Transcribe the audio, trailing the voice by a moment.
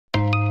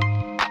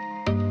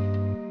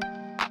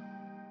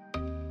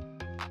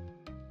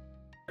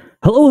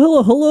Hello,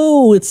 hello,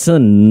 hello! It's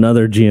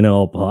another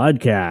GNL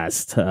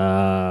podcast.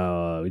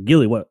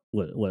 Gilly, what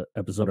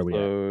episode are we at?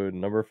 Episode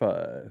number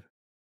 5.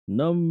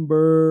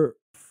 Number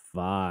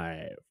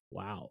 5.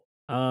 Wow.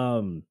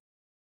 How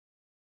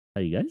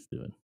you guys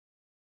doing?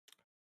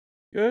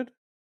 Good.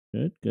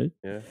 Good.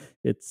 Yeah.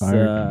 It's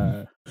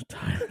Tired.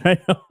 tired. I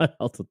know. I'll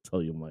also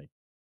tell you my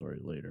story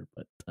later,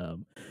 but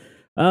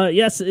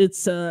yes,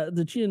 it's the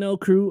GNL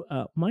crew.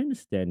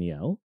 Minus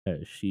Danielle,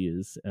 as she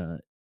is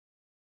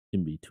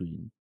in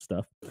between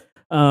stuff,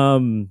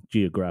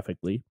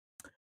 geographically.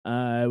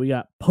 We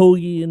got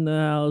Pogi in the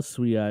house.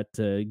 We got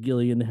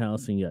Gilly in the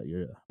house, and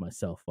you got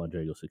myself,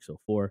 Andrego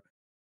 604.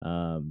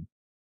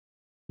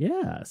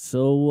 Yeah.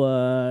 So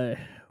I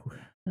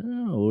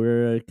don't know.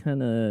 We're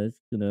kind of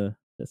gonna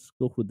let's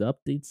go with the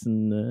updates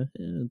and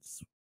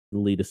it's the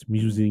latest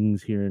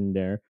musings here and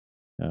there.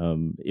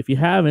 If you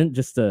haven't,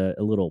 just a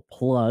little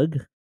plug.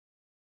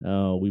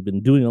 We've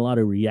been doing a lot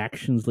of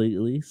reactions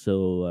lately,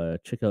 so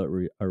check out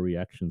our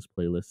reactions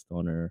playlist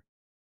on our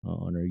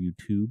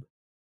YouTube.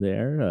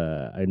 There,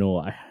 I know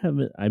I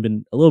haven't. I've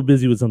been a little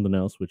busy with something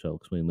else, which I'll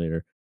explain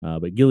later.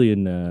 But Gilly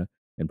and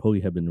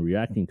Pogi have been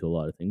reacting to a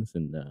lot of things,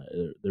 and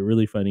they're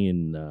really funny.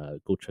 And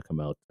go check them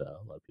out. A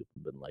lot of people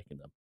have been liking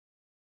them.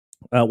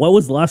 What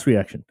was the last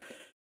reaction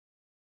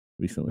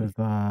recently? With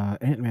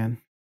Ant-Man.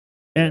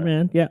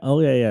 Ant-Man, yeah. Oh,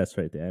 yeah. That's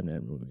right, the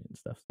Ant-Man movie and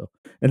stuff. So,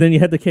 and then you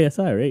had the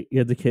KSI, right? You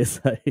had the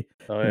KSI.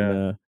 Oh,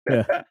 and,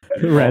 yeah.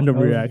 random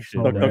Oh,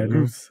 reaction. so Duck, duck, random.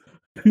 goose.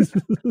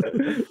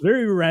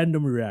 Very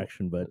random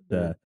reaction, but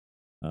Yeah.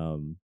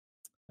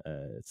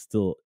 it's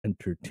still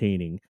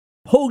entertaining.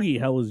 Pogi,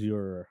 how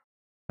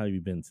have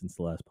you been since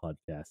the last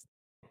podcast?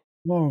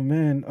 Oh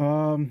man,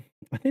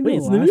 I think Wait, the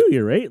it's the last, new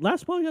year, right?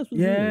 Last podcast was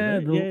Yeah,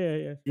 the new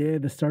year, right? yeah,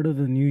 the start of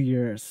the new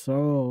year.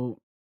 So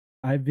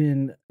I've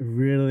been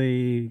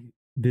really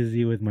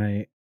busy with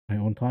my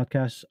own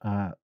podcast.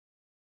 I'm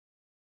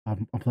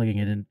plugging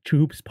it in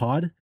Troops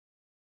Pod.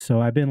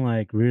 So I've been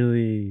like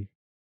really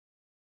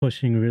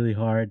pushing really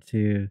hard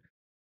to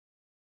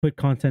put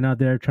content out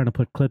there, trying to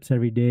put clips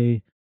every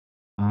day.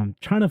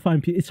 Trying to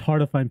find it's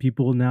hard to find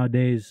people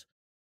nowadays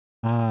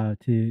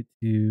to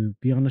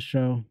be on the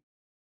show.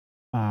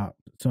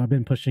 So I've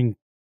been pushing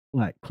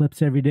like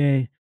clips every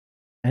day,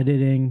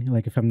 editing.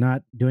 Like if I'm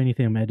not doing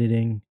anything, I'm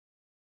editing.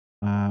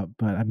 But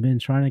I've been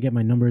trying to get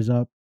my numbers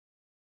up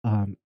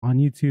on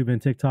YouTube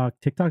and TikTok.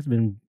 TikTok's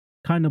been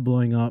kind of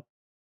blowing up.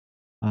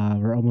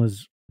 We're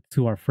almost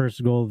to our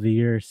first goal of the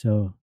year,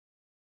 so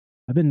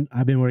I've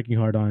been working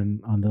hard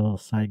on the little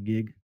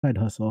side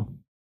hustle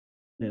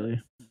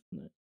lately.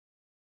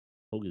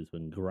 Pogi's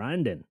been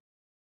grinding.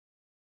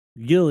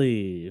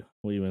 Gilly,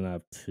 what you been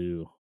up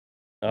to?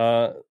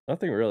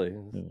 Nothing really.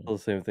 Still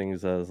the same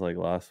things as like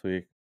last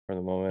week for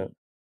the moment.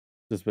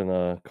 Just been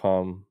a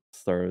calm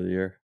start of the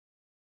year.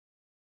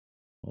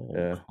 Oh,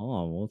 Yeah.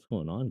 calm. What's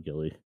going on,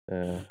 Gilly?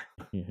 Yeah.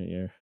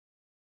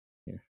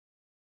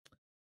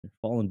 You're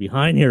falling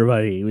behind here,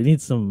 buddy. We need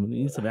some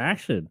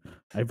action.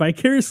 I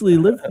vicariously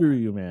live through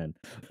you, man.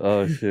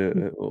 Oh shit.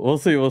 We'll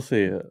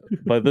see.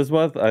 But this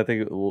month, I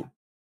think we'll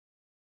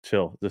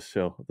chill. Just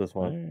chill this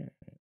month.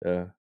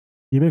 Yeah.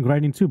 You've been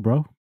grinding too, bro.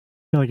 I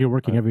feel like you're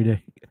working every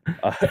day.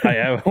 I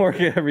am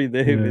working every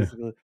day, Yeah.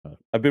 basically.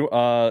 I've been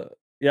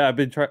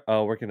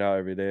working out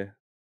every day.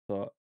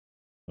 So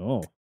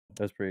Oh,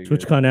 that's pretty good.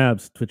 TwitchCon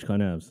abs.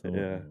 So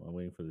Yeah. I'm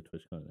waiting for the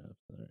TwitchCon abs.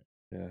 All right.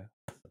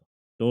 Yeah.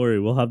 Don't worry,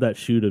 we'll have that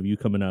shoot of you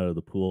coming out of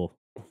the pool.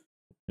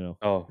 You know,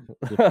 Oh,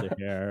 with the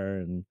hair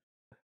and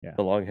yeah,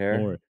 the long hair.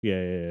 don't worry.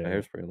 Yeah. My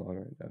hair's pretty long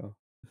right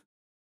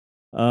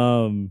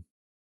now.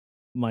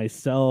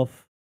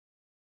 Myself,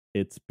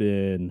 it's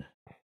been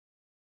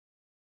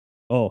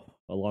a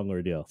long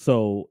ordeal.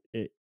 So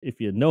if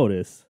you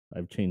notice,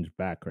 I've changed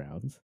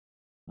backgrounds.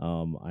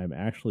 I'm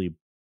actually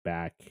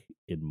back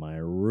in my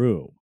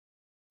room.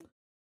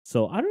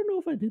 So I don't know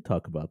if I did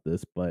talk about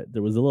this, but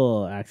there was a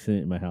little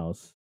accident in my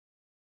house.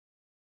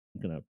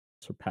 I'm gonna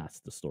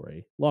surpass the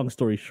story. Long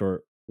story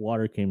short,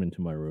 water came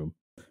into my room.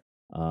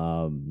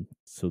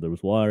 So there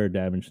was water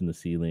damage in the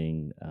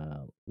ceiling.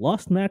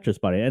 Lost mattress,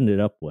 but I ended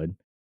up one.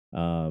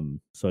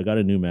 So I got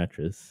a new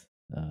mattress.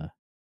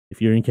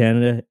 If you're in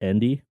Canada,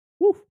 Andy,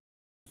 woo,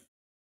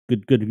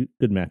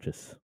 good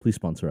mattress. Please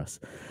sponsor us.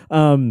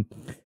 And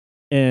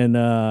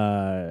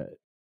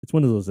it's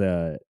one of those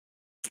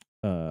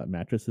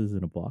mattresses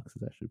in a box.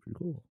 It's actually pretty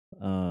cool.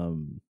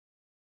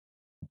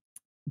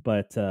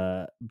 But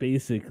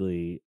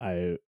basically,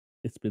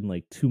 it's been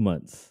like 2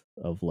 months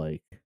of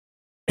like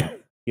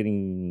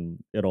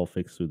getting it all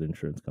fixed through the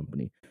insurance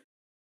company.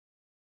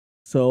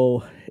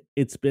 So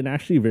it's been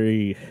actually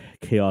very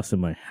chaos in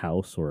my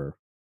house, or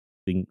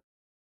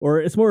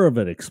it's more of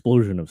an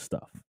explosion of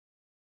stuff.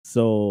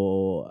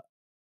 So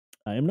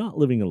I am not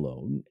living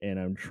alone, and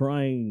I'm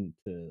trying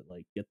to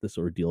like get this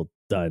ordeal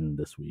done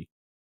this week,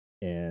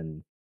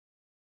 and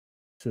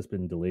it's just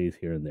been delays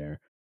here and there.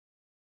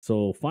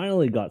 So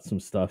finally got some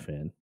stuff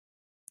in,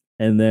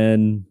 and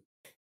then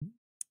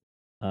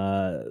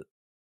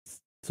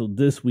so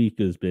this week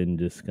has been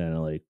just kind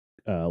of like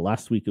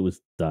last week it was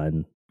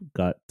done.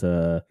 Got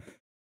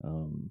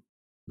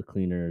the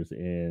cleaners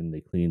in,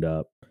 they cleaned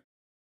up,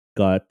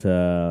 got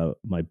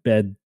my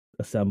bed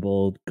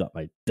assembled, got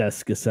my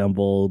desk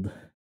assembled,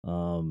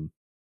 and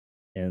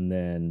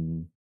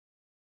then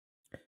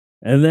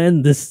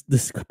this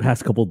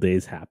past couple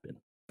days happened.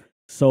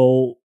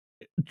 So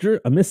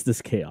amidst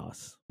this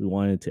chaos, we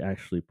wanted to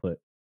actually put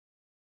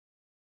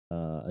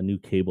a new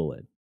cable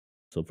in.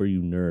 So for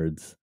you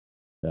nerds,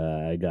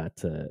 I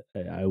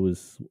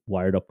was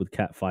wired up with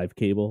Cat 5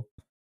 cable,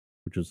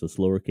 which was a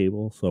slower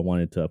cable, so I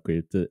wanted to upgrade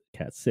it to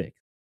Cat 6.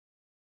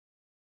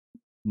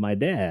 My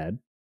dad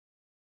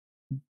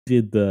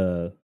did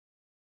the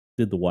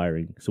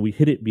wiring, so we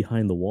hid it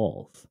behind the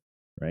walls,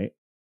 right?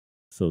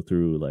 So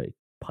through like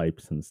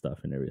pipes and stuff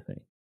and everything.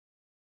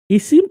 He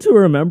seemed to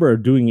remember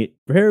doing it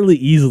fairly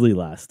easily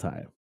last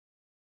time.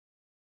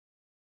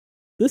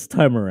 This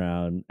time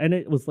around, and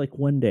it was like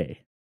one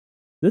day.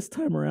 This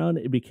time around,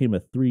 it became a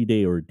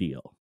 3-day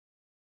ordeal.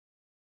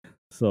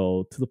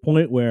 So to the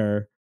point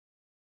where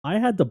I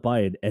had to buy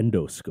an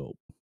endoscope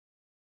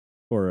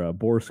or a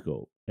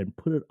borescope and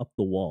put it up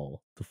the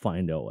wall to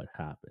find out what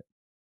happened.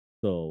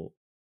 So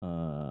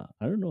I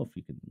don't know if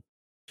you can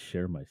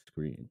share my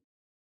screen.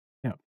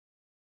 Yeah.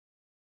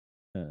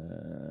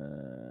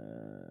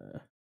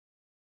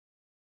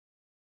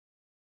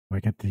 I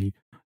get to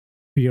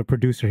be a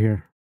producer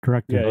here,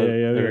 director.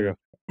 Yeah. There we go.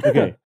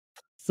 Okay.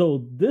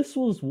 So this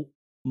was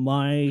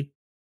my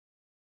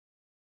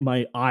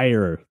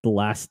ire the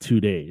last 2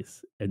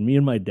 days, and me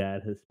and my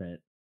dad have spent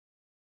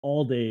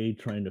all day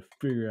trying to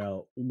figure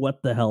out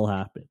what the hell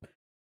happened.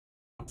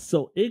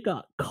 So it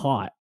got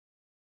caught.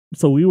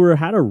 So we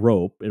had a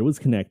rope, it was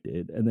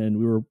connected, and then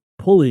we were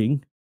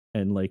pulling,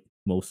 and like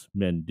most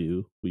men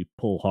do, we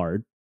pull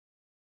hard,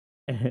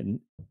 and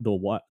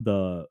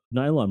the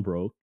nylon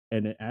broke,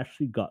 and it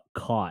actually got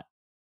caught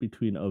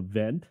between a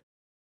vent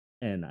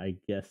and I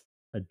guess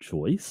a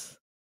joist.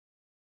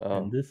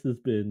 And this has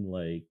been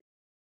like,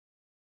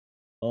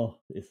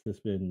 it's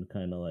just been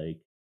kind of like,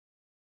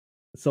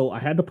 so I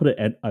had to put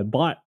it.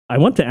 I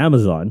went to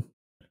Amazon.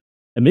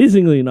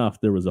 Amazingly enough,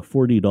 there was a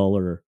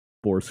 $40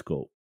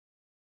 borescope.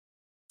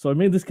 So I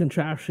made this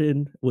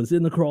contraption, was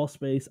in the crawl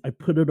space. I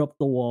put it up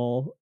the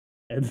wall,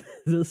 and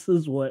this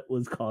is what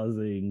was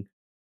causing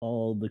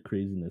all the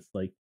craziness.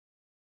 Like,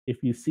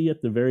 if you see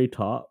at the very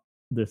top,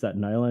 there's that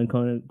nylon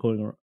going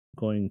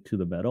to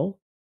the metal.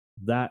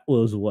 That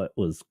was what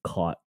was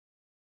caught.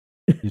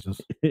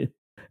 Jesus.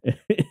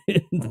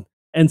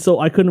 And so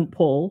I couldn't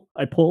pull.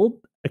 I pulled.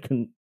 I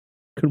couldn't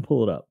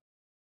pull it up.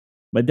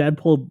 My dad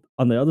pulled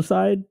on the other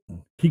side.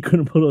 He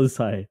couldn't pull it on the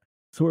side.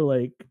 So we're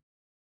like,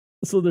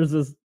 so there's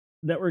this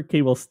network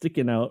cable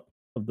sticking out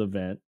of the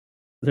vent.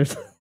 And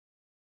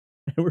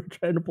we're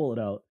trying to pull it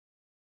out.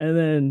 And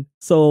then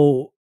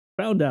so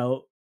found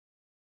out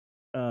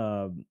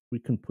we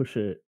can push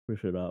it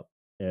up,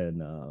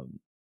 and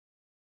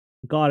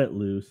got it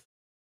loose.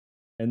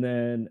 And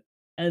then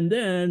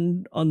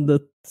on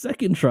the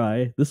second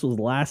try, this was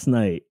last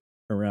night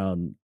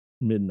around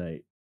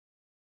midnight,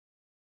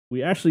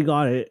 we actually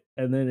got it,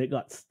 and then it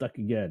got stuck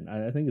again.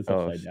 I think it's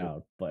upside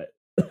down, but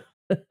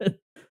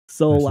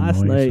so that's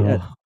last night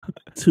at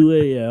 2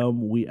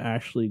 a.m. we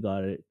actually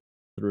got it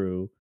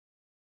through.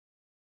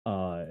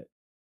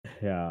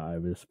 Yeah,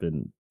 I've just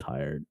been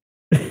tired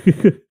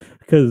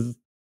because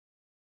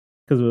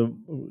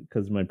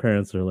my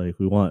parents are like,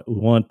 we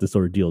want this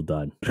ordeal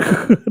done.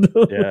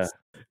 Yeah.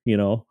 You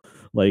know,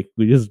 like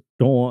we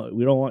don't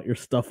want your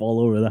stuff all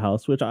over the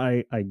house, which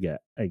I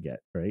get,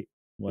 right?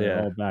 Went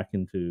all back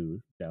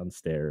into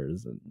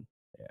downstairs, and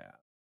yeah.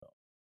 So,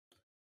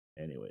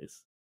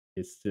 anyways,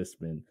 it's just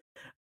been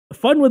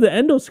fun with the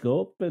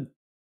endoscope, but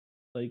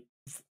like,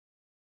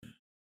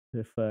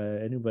 if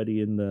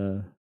anybody in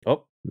the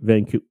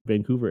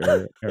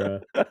Vancouver area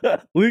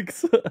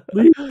leaks.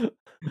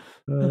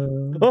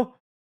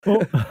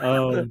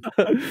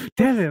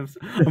 Damn it!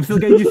 I'm still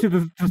getting used to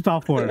the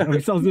software. I'm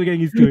still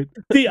getting used to it.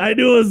 See, I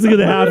knew it was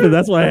gonna happen.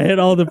 That's why I hit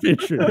all the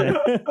pictures.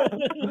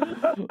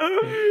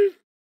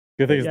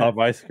 Good thing it's not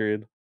my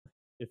screen.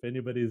 If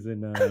anybody's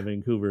in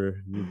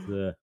Vancouver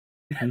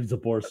needs a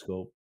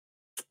borescope,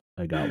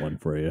 I got one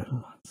for you.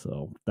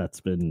 So that's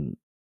been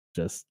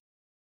just,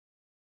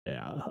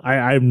 yeah.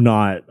 I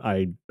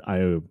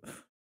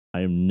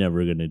am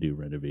never gonna do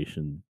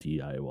renovation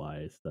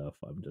DIY stuff.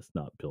 I'm just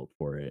not built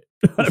for it.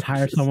 Just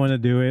hire someone to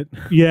do it.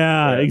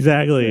 Yeah,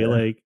 exactly. Yeah.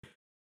 Like,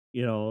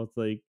 it's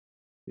like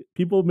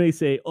people may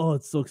say, "Oh,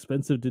 it's so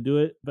expensive to do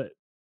it," but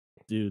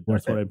dude,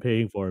 that's what I'm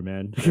paying for,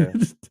 man. Yeah.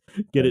 Just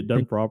get it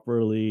done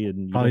properly,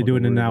 and probably do it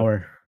in an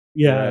hour.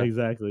 Yeah,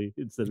 exactly.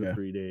 Instead of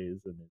 3 days,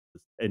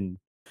 and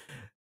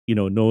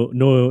no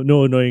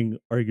annoying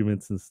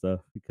arguments and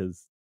stuff,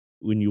 because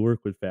when you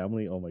work with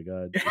family, oh my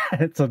god,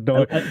 it's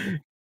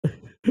annoying.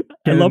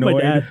 I love my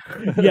dad.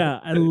 Yeah,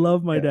 I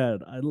love my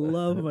dad. I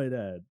love my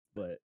dad,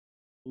 but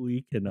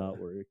we cannot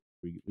work.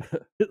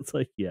 It's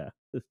like, yeah,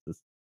 it's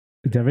just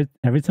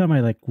every time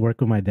I like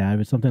work with my dad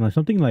with something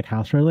like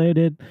house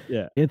related.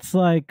 Yeah, it's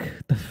like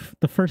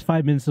the first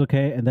 5 minutes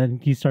okay, and then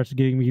he starts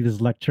giving me this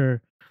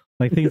lecture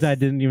like things I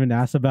didn't even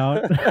ask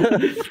about.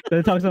 Then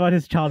it talks about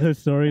his childhood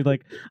story.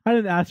 Like, I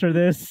didn't ask for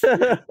this.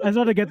 I just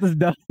want to get this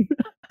done.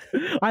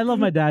 I love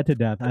my dad to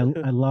death. I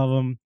love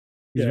him.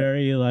 He's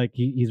very like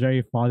he's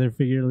very father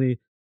figurely.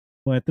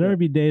 But there would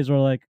be days where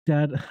like,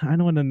 Dad, I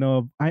don't want to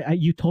know.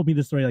 You told me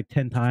the story like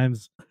 10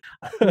 times.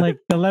 Like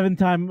the 11th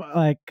time,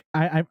 like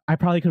I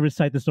probably could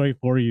recite the story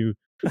for you.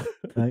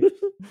 Like,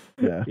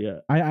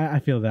 yeah. I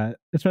feel that,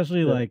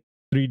 especially like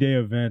 3-day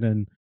event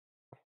and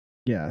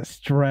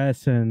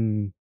stress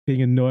and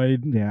being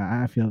annoyed.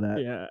 Yeah, I feel that.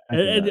 Yeah,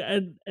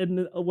 that.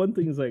 and one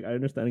thing is like I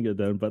understand to get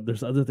done, but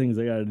there's other things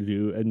I gotta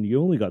do, and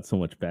you only got so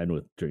much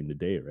bandwidth during the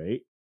day,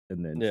 right?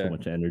 And then so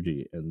much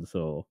energy, and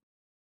so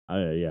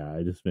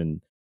I just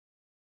been.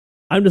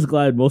 I'm just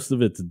glad most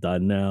of it's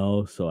done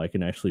now, so I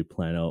can actually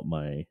plan out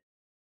my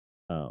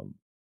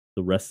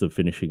the rest of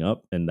finishing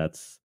up, and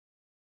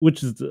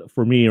which is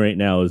for me right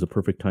now is a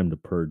perfect time to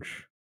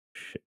purge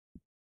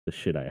the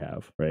shit I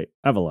have. Right,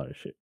 I have a lot of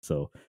shit,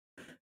 so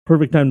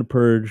perfect time to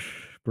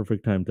purge.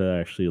 Perfect time to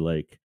actually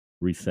like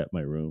reset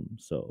my room.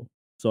 So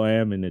I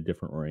am in a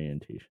different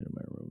orientation in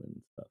my room and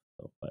stuff.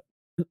 So, but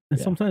and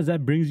sometimes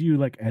that brings you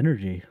like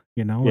energy,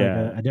 like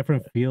a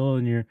different feel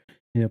in your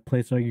in a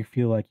place where you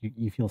feel like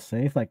you feel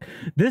safe. Like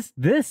this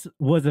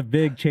was a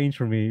big change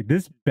for me.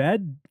 This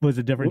bed was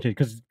a different change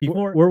because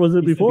before, where was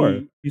it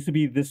before? Used to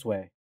be this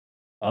way.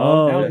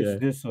 Oh, now it's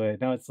this way.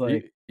 Now it's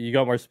like you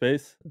got more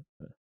space.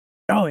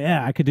 Oh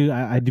yeah, I could do.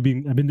 I've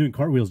been doing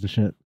cartwheels and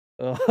shit.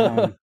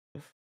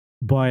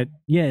 But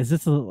yeah, it's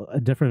just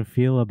a different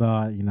feel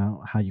about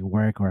how you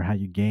work or how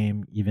you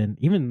game.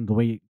 Even the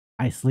way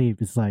I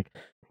sleep, it's like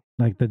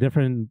the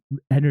different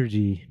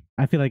energy.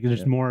 I feel like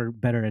there's more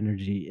better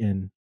energy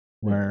in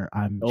where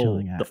I'm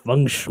chilling at. The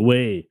feng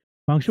shui.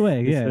 Feng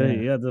shui,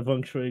 yeah, the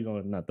feng shui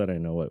going. Not that I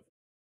know what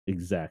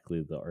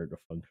exactly the art of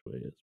feng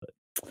shui is, but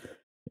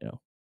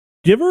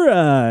do you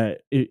ever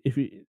did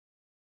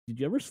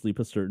you ever sleep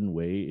a certain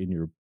way in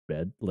your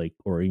bed, like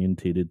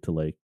orientated to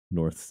like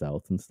north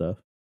south and stuff?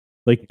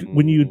 Like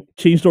when you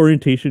changed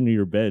orientation in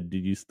your bed,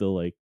 did you still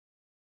like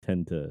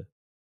tend to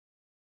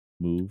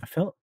move?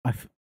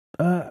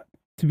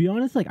 To be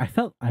honest, like I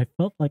felt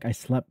like I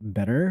slept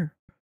better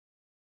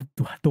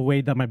the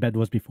way that my bed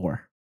was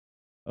before.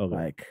 Okay.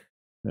 Like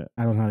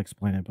I don't know how to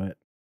explain it,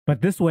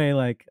 but this way,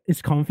 like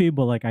it's comfy,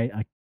 but like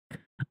I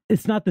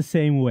it's not the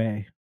same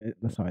way.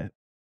 That's why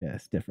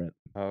it's different.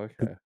 Oh,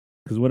 okay.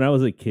 Because when I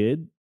was a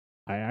kid,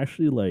 I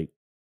actually like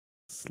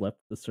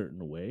slept a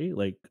certain way.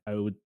 Like I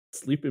would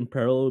sleep in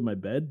parallel with my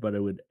bed, but I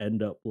would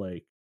end up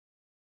like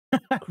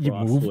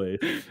crossways.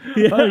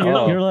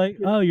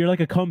 You're like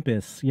a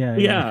compass.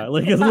 Yeah,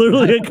 like it's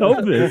literally a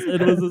compass.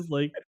 It was just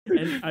like,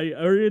 and I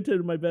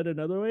oriented my bed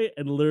another way,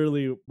 and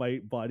literally my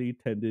body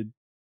tended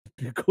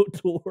to go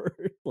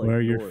toward like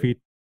where your feet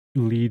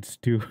leads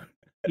to.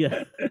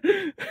 Yeah,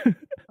 I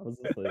was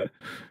just like,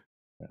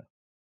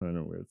 kind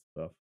of weird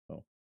stuff.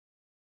 So,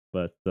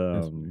 but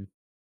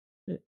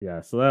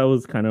yeah, so that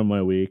was kind of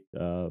my week.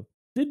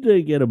 Did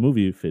they get a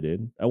movie fit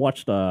in? I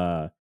watched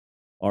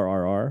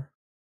RRR.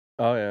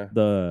 Oh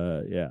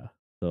yeah.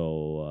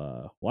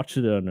 So watched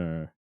it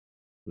on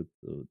with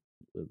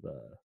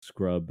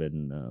Scrub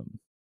and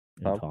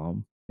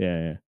Tom.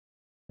 Yeah.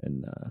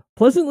 And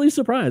pleasantly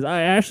surprised.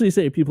 I actually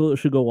say people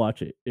should go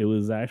watch it. It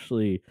was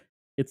actually,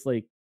 it's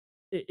like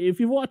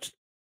if you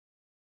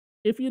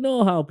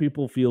know how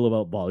people feel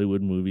about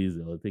Bollywood movies,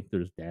 they'll think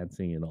there's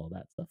dancing and all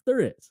that stuff.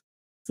 There is.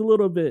 It's a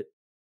little bit,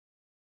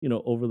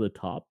 over the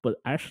top, but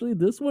actually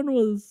this one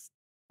was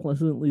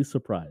pleasantly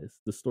surprised.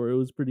 The story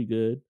was pretty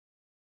good.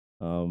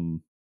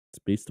 It's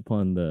based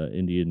upon the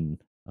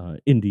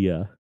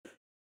India,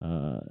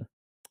 the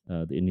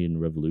Indian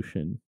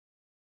Revolution,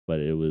 but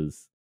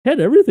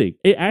had everything.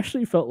 It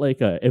actually felt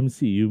like a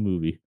MCU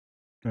movie.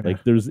 Okay.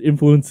 Like there's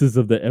influences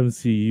of the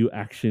MCU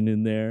action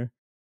in there.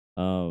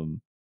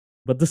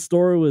 But the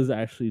story was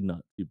actually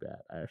not too bad.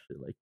 I actually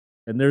like,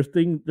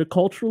 and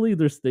culturally,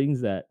 there's things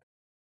that,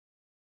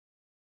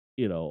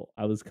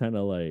 I was kind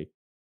of like,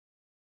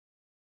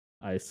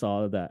 I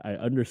saw that I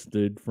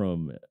understood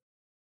from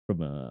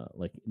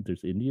like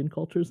there's Indian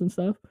cultures and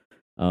stuff.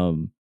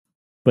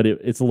 But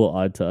it's a little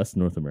odd to us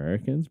North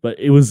Americans, but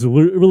it was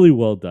really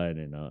well done.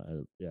 And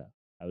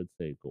I would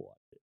say go watch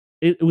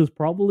it. It was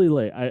probably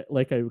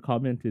like I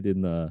commented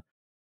in the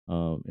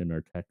in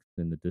our text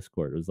in the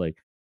Discord. It was like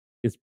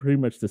it's pretty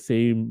much the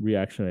same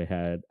reaction I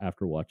had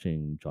after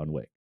watching John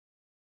Wick.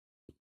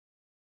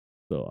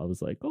 So I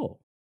was like, oh,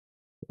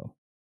 so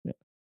yeah.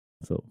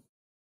 So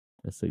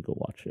I say go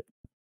watch it.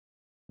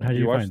 How did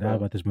you find out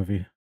about this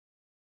movie?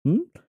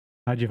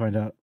 How'd you find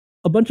out?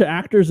 A bunch of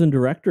actors and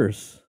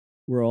directors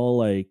were all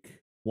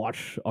like,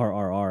 watch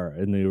RRR.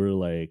 And they were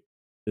like,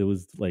 it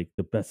was like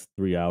the best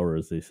 3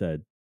 hours they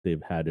said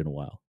they've had in a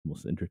while.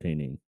 Most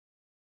entertaining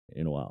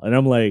in a while. And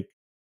I'm like,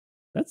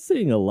 that's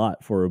saying a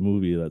lot for a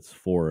movie that's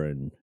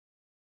foreign.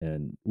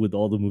 And with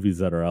all the movies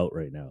that are out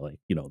right now, like,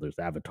 there's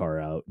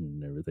Avatar out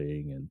and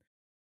everything. And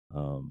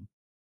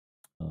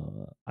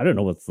I don't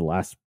know what's the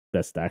last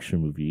best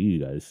action movie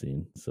you guys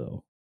seen.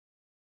 So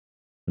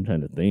I'm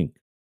trying to think.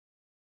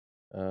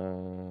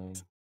 Um,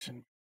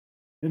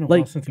 Been a while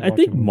Like since I I watched a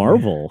think movie.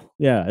 Marvel.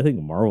 Yeah, I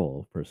think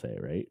Marvel per se,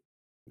 right?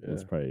 It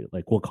was yeah. probably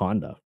like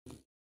Wakanda.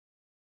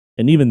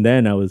 And even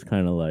then I was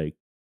kind of like,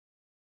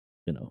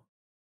 you know,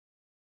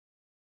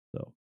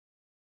 so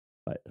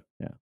but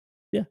yeah.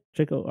 Yeah,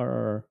 check out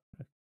our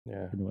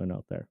Yeah. anyone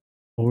out there.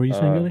 What were you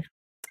saying, Uh,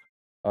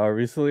 Gilly?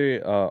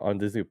 recently, on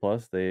Disney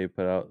Plus, they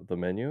put out The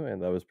Menu,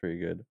 and that was pretty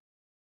good.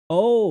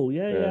 Oh,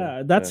 yeah, Yeah,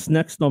 yeah. That's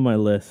next on my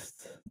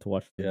list to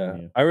watch the yeah.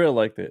 menu. I really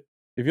liked it.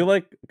 If you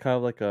like kind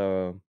of like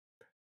a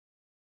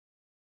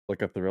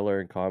thriller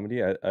and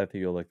comedy, I think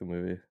you'll like the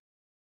movie.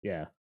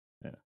 Yeah.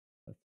 Yeah.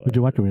 That's Would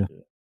you watch it with?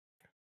 it?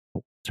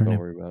 What's her Don't name?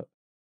 worry about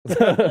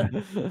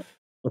it.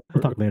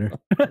 We'll talk later.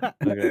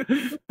 Okay.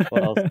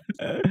 What else?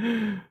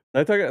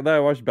 Did I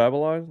watched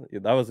Babylon? Yeah,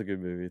 that was a good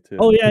movie too.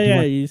 Oh yeah, Did you yeah.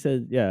 watch- You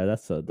said yeah.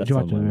 That's you on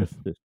watch my it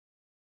list.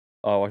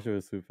 Oh, I watched it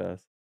with Sue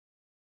Fast.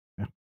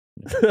 Yeah.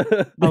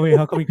 Oh wait,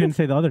 how come we couldn't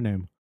say the other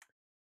name?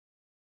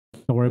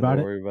 Don't worry about Don't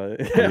it. worry about it.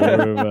 Don't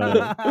worry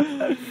about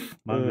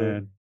My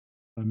man.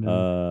 My man.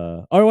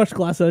 Oh, I watched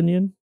Glass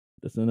Onion.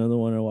 That's another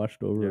one I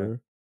watched over. Did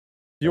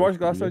you watch pretty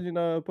Glass good. Onion,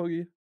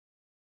 Pogi?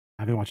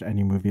 I haven't watched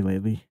any movie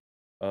lately.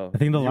 Oh, I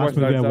think the did you last watch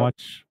movie I Knives Out?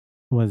 watched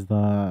was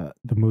the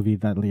movie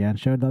that Leanne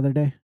showed the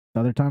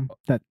other time.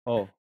 That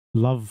Oh,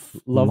 Love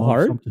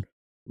Hard? something.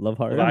 Love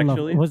Hard. Love Love-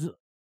 Actually? was it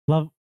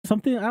Love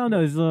something? I don't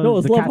know. It's No, it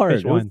was the Love catfish Hard.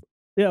 It was, one.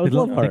 yeah, it was The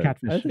Love the Hard.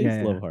 catfish. I think yeah,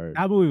 it's yeah. Love Hard.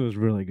 That movie was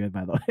really good,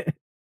 by the way.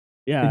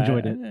 Yeah,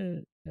 enjoyed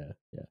it. Yeah.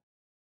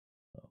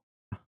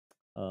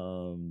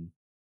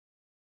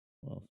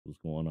 What else was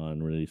going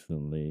on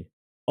recently?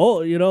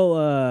 Oh,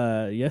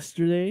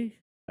 yesterday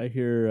I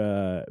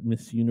hear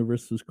Miss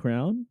Universe was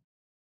crowned,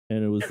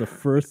 and it was the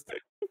first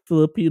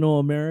Filipino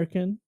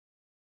American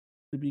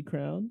to be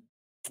crowned.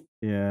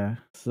 Yeah.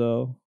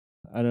 So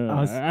I don't know.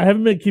 I was- I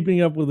haven't been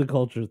keeping up with the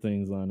culture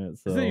things on it.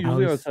 So is it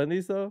usually on was-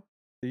 Sundays though?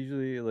 They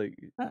usually like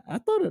I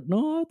thought it.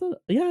 No, I thought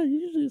yeah.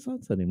 Usually it's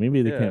on Sunday.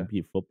 Maybe they Yeah. can't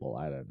beat football.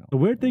 I don't know. The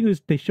weird thing is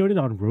they showed it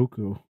on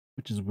Roku,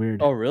 which is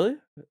weird. Oh, really?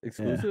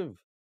 Exclusive?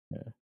 Yeah.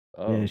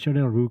 Oh. Yeah, they showed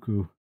it on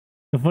Roku.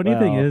 The funny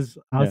thing Well, is,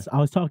 I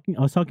was talking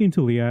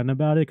to Leanne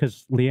about it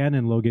because Leanne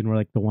and Logan were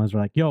like the ones who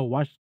were like, "Yo,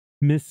 watch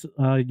Miss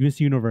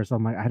Universe."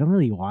 I'm like, I don't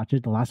really watch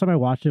it. The last time I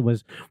watched it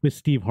was with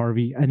Steve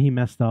Harvey, and he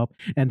messed up,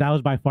 and that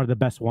was by far the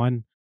best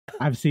one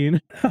I've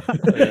seen.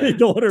 You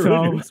don't want to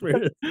ruin your So-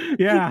 experience.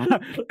 Yeah,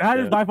 that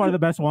is by far the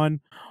best one.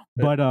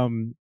 But I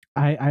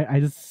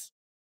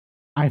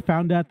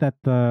found out that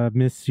the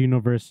Miss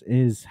Universe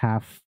is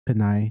half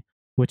Pinay,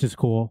 which is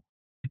cool.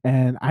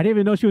 And I didn't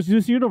even know she was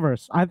Miss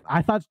Universe.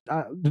 I thought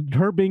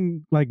her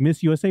being like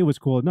Miss USA was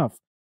cool enough,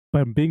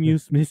 but being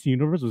Miss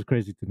Universe was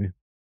crazy to me.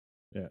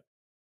 Yeah.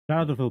 Shout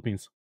out to the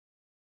Philippines.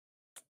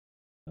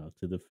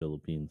 To the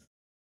Philippines.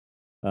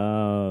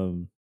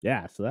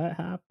 Yeah. So that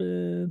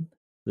happened.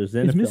 There's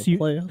Is NFL Miss U-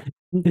 playoff.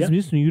 Is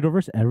Miss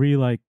Universe every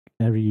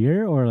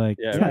year or like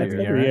Yeah, it's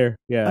every Every right? year.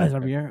 Oh, Yeah. it's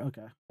every year.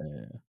 Okay,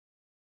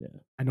 Yeah.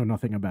 I know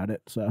nothing about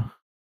it, so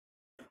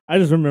I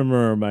just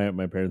remember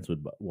my parents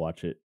would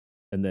watch it,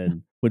 and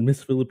then when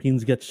Miss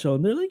Philippines gets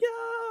shown, they're like,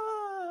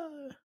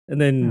 yeah,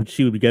 and then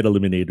she would get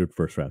eliminated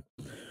first round.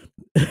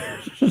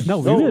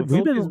 No, No, we've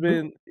Philippines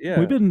been yeah.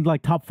 we've been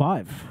like top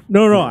 5.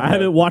 no, Yeah, I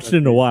haven't watched it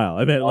in a while.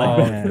 I meant like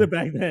Oh, yeah.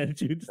 back then.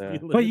 She would just be Yeah.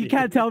 But you can't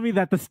eliminated. tell me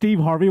that the Steve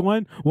Harvey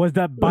one was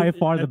that by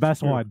far the That's best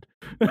true. one.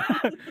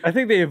 I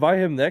think they invite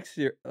him next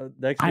year.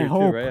 Next I year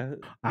hope. too, right?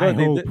 I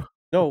they hope. did-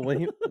 no,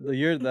 when the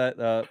year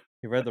that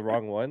he read the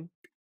wrong one,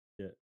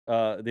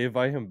 they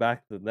invite him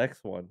back to the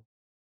next one,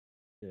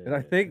 and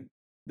I think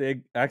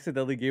they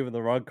accidentally gave him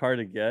the wrong card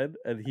again,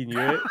 and he knew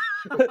it.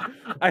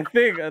 I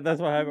think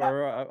that's what happened.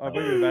 Or I'm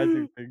maybe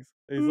imagining things.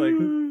 He's like,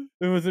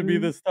 it wasn't me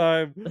this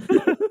time.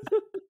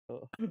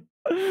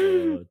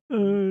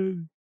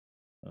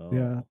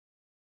 Yeah.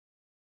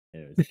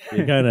 Anyways,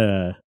 it kind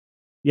of,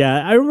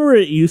 yeah. I remember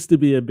it used to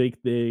be a big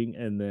thing,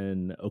 and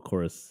then of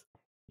course,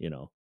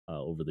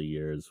 over the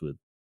years with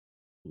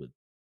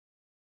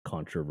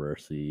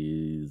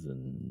controversies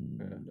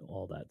and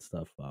all that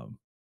stuff,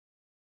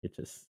 it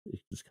just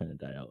kind of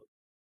died out.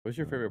 What's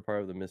your favorite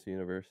part of the Miss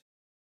Universe?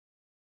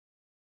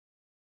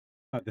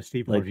 The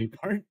Steve Like- Harvey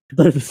part.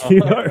 The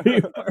Steve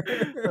Harvey part.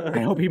 I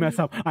hope he mess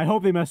up. I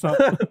hope they mess up.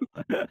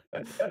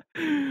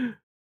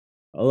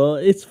 Although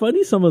it's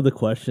funny some of the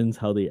questions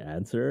how they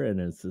answer, and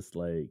it's just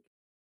like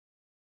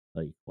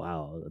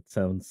wow, that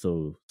sounds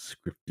so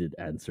scripted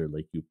answer,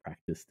 like you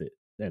practiced it,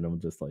 and I'm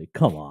just like,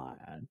 come on,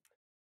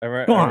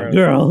 come on,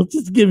 girl,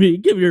 just give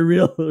me a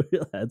real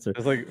answer.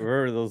 It's like,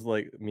 remember those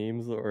like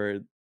memes where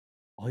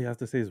all you have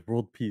to say is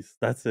world peace.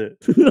 That's it.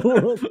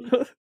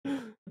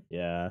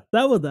 Yeah,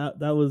 that was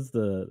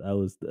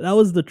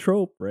the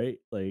trope, right?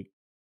 Like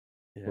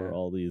for Yeah.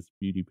 all these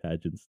beauty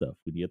pageant stuff,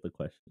 when you get the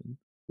question,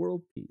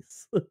 world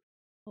peace.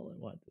 All I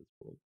want is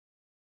world.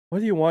 What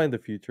do you want in the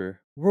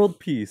future? World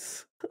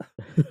peace.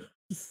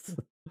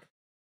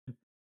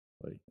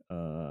 Like,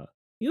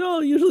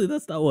 usually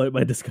that's not what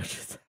my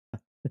discussions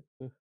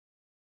happen.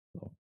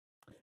 So,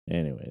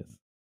 anyways,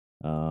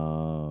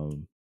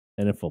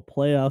 NFL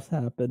playoffs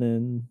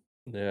happening.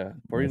 Yeah, Yeah,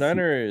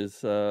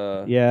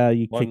 49ers. Yeah,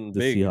 you Won kicked the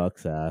big.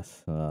 Seahawks'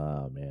 ass.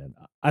 Oh man,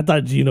 I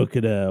thought Gino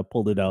could have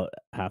pulled it out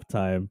at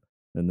halftime,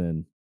 and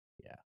then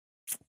yeah,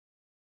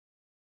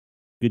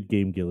 good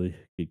game, Gilly.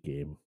 Good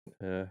game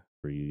Yeah,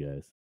 for you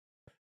guys.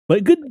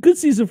 But good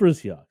season for the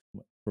Seahawks.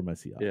 For my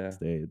Seahawks, Yeah.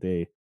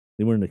 they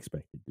weren't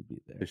expected to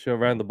be they there. should have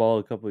ran the ball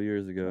a couple of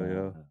years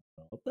ago.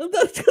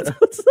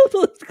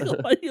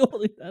 Why you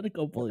only had a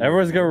couple of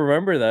Everyone's years gonna ago?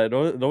 remember that.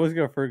 No one's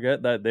gonna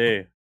forget that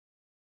day.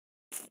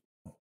 It's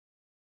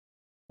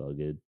all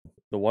good.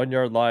 The 1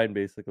 yard line,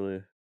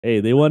 basically.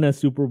 Hey, they won a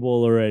Super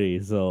Bowl already,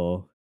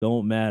 so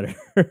don't matter.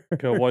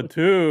 Could have won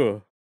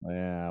 2.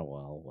 Yeah,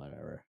 well,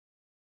 whatever.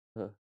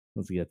 Huh.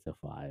 Let's get to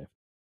 5.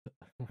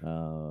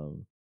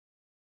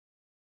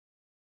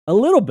 A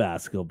little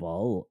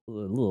basketball, a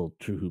little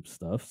true hoop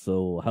stuff.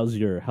 So, how's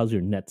your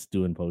Nets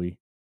doing, Poey?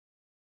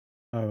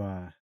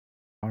 Oh,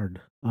 hard.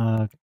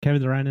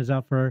 Kevin Durant is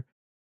out for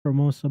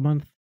most of the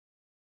month.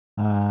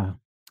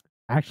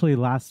 Actually,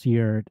 last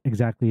year,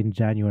 exactly in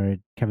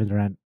January, Kevin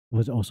Durant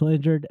was also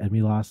injured, and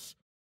we lost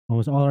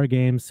almost all our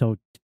games. So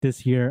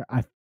this year,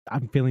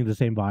 I'm feeling the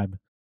same vibe.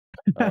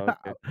 Oh,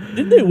 okay.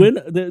 Didn't they win?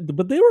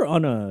 But they were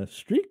on a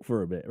streak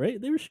for a bit, right?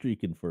 They were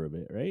streaking for a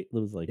bit, right? It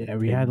was like Yeah,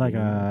 we had like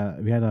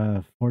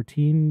a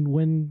 14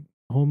 win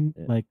home,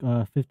 Yeah. like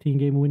 15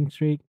 game win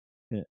streak.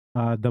 Yeah.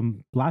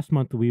 The last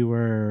month we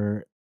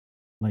were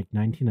like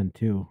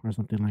 19-2 or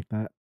something like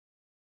that.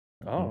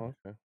 Oh,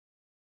 okay.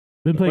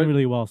 Been playing But-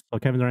 really well. So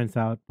Kevin Durant's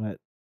out, but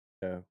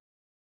Yeah.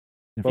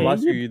 if But he-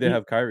 last year you did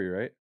have Kyrie,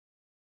 right?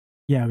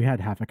 yeah, we had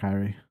half a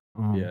Kyrie.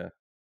 Yeah.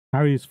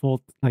 Kyrie's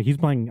full, like he's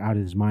playing out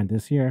of his mind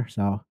this year.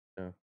 So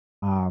Yeah.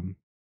 um,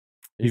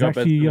 You he's got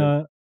Ben actually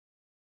Simmons.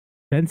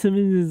 Ben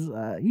Simmons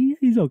is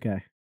he's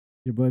okay.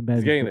 Your boy Ben.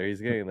 He's getting there. He's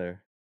getting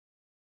there.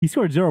 He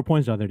scored 0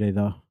 points the other day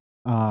though.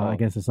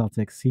 Against the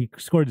Celtics, he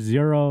scored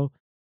 0,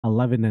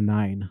 11, and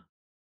 9.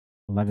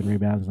 11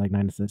 rebounds, like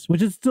 9 assists,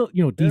 which is still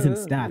decent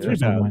stats for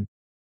someone.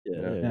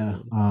 Yeah.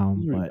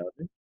 But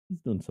He's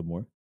doing some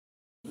more.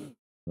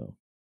 So,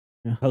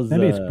 yeah, how's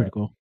that is pretty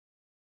cool.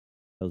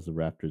 How's the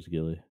Raptors,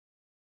 Gilly?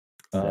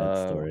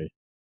 Sad story.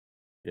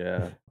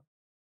 Yeah.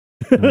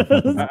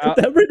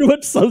 That pretty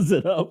much sums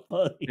it up.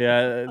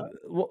 Yeah,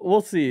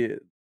 we'll see.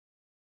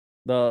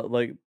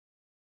 We'll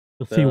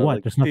see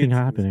what? There's nothing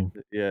happening.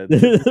 Yeah,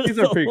 these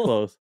are pretty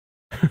close.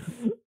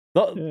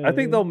 I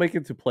think they'll make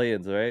it to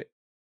play-ins, right?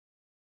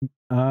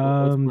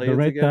 The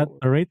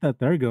rate that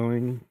they're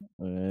going.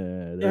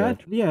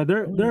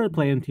 They're a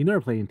playing team. They're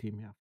a playing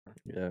team.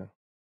 Yeah.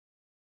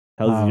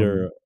 How's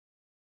your?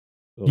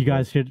 You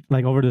guys should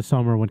like over the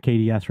summer when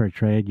KD asked for a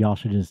trade. Y'all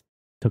should just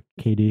took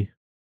KD.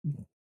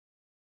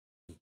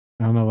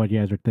 I don't know what you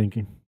guys are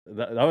thinking.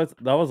 That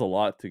was a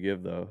lot to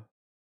give though.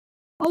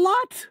 A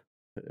lot.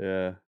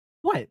 Yeah.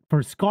 What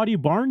for Scotty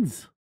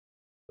Barnes?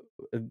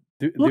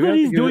 Look what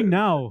he's doing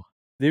now.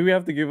 Did we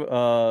have to give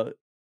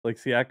like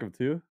Siakam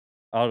too?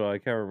 I don't know. I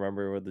can't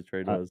remember what the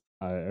trade was.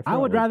 I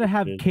would rather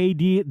have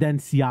KD than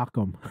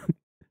Siakam.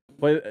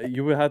 But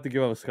you would have to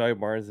give up Scotty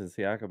Barnes and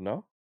Siakam,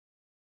 no?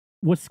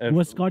 What's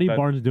Scotty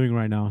Barnes doing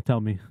right now?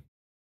 Tell me.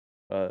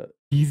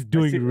 He's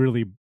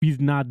doing he's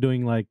not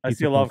doing like. I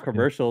see a lot of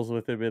commercials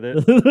with him in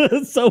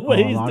it.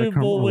 Subway, he's doing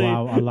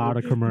Bullway. A lot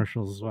of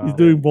commercials as well. He's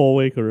doing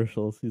Bullway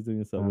commercials. He's doing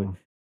a Subway.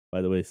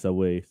 By the way,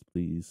 Subway,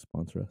 please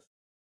sponsor us.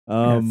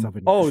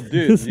 Oh,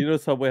 dude, you know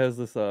Subway has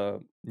this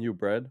new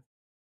bread.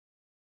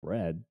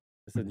 Bread.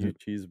 It's a new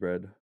cheese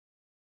bread.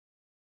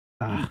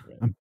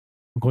 I'm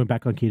going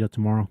back on keto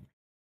tomorrow.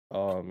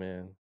 Oh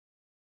man.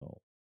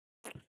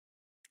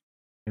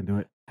 Can do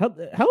it.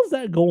 How's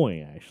that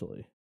going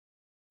actually?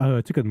 Oh,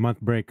 I took a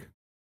month break.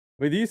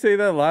 Wait, did you say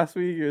that last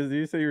week, or did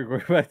you say you were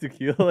going back to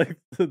keto like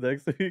the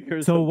next week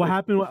or something? So what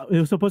happened? It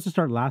was supposed to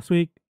start last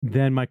week.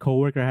 Then my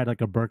coworker had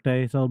like a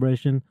birthday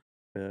celebration.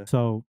 Yeah.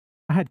 So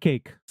I had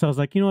cake. So I was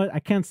like, you know what? I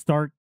can't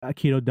start a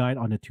keto diet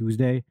on a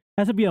Tuesday. It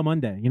has to be a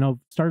Monday.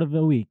 Start of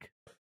the week.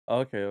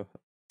 Okay.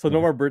 So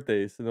no more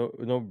birthdays. No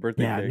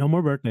birthday. Yeah, cake. no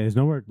more birthdays.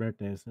 No more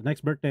birthdays. The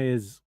next birthday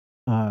is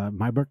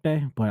my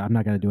birthday, but I'm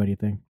not gonna do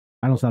anything.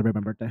 I don't celebrate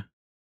my birthday.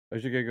 I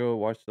should go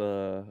watch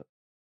the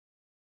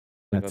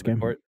That's game.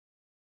 court.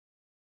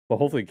 But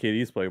hopefully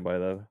KD's playing by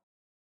then.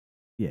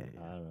 Yeah,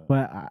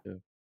 but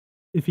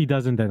if he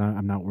doesn't, then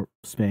I'm not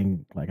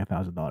spending like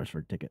 $1,000 for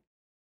a ticket.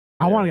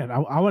 I want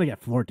to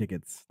get floor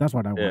tickets. That's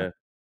what I want. Yeah.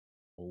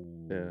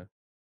 Yeah.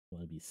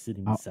 Want to be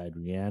sitting beside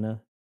Rihanna?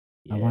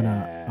 Yeah.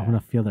 I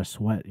wanna feel their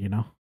sweat.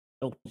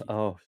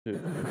 Oh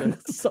shoot.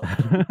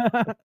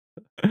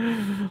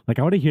 Like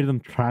I want to hear them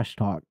trash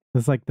talk.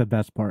 That's like the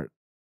best part.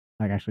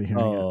 Like actually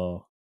hearing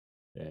it.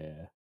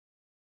 Yeah.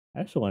 I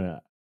actually want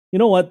to. You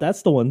know what?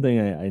 That's the one thing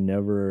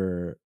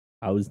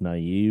I was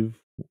naive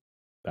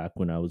back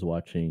when I was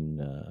watching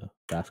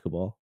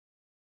basketball.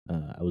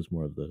 I was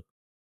more of the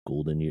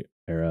golden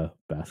era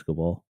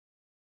basketball.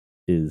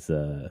 Is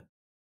the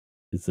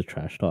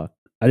trash talk.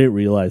 I didn't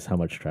realize how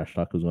much trash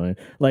talk was going on.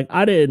 Like,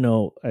 I didn't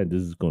know, and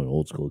this is going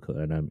old school,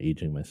 and I'm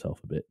aging myself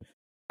a bit.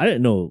 I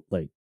didn't know,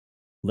 like,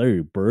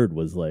 Larry Bird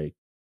was, like,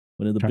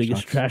 one of the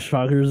biggest trash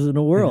talkers in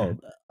the world.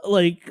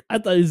 Like I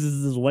thought he was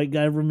just this white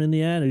guy from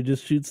Indiana who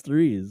just shoots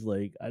threes.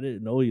 Like I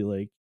didn't know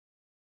he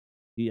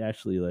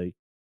actually like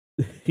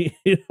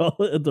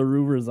the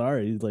rumors are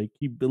he's like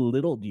he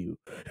belittled you.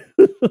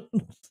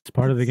 It's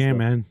part of the game, So,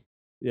 man.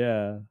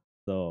 yeah.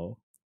 So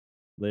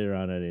later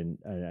on, I didn't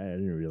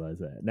realize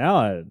that. Now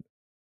I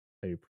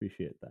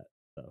appreciate that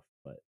stuff,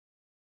 but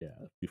yeah,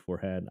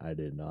 beforehand I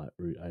did not.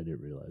 I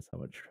didn't realize how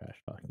much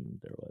trash talking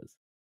there was.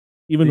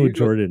 Even Do you with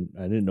go? Jordan,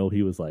 I didn't know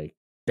he was like,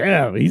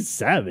 damn, he's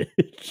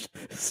savage.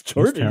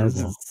 Jordan is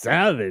terrible.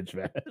 savage,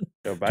 man.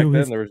 Yo, back To then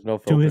his there was no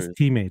to his filters.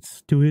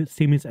 teammates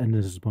and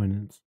his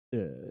opponents.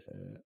 Yeah.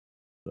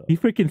 So. He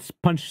freaking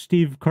punched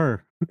Steve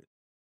Kerr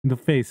in the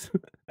face.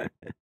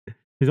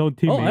 His own Oh,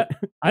 teammate.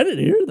 I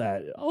didn't hear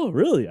that. Oh,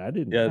 really? I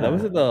didn't. Yeah, that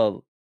was in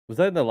the. Was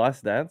that in the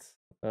Last Dance?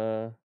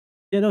 Yeah,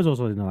 that was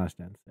also in the Last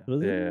Dance. Yeah,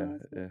 Was it in Yeah, the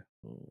last yeah.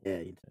 one? Oh, yeah,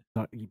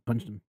 he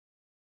punched him.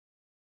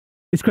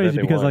 It's And then crazy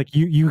they because won. like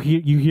you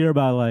hear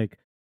about like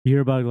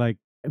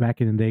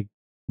back in the day,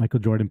 Michael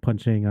Jordan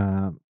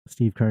punching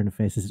Steve Kerr in the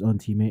face as his own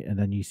teammate, and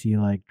then you see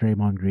like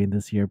Draymond Green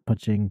this year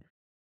punching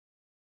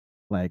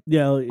like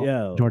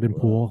yeah. Jordan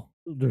Poole.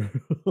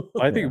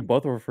 I think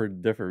both were for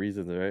different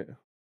reasons, right?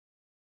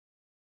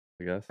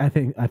 I guess. I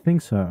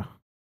think so.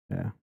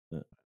 Yeah, Yeah.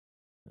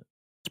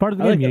 it's part of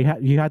the I game.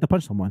 like You had to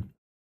punch someone.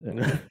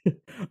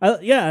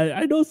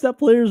 I know some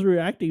players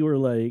reacting were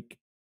like,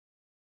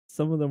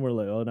 some of them were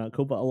like, "Oh, not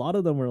cool," but a lot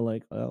of them were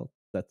like, "Well,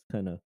 that's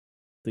kind of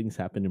things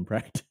happen in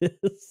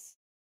practice."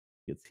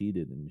 Gets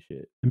heated and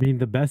shit. I mean,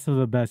 the best of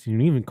the best.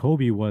 And even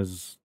Kobe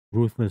was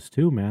ruthless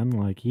too, man.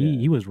 Like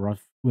he was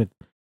rough with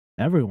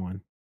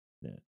everyone.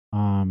 Yeah.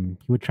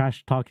 He would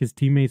trash talk his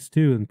teammates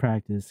too in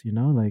practice. You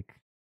know, like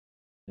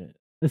Yeah.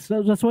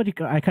 that's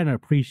what I kind of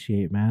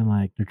appreciate, man.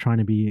 Like they're trying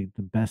to be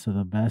the best of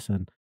the best,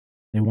 and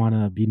they want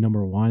to be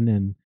number one,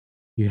 and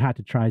you have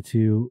to try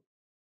to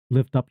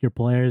lift up your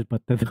players,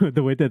 but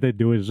the way that they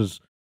do it is just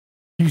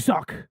you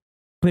suck,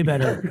 play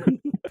better.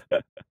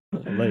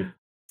 Like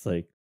it's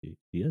like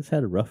you guys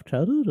had a rough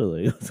childhood, or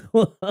like what's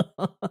going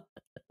on?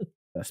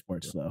 That's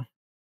sports, though.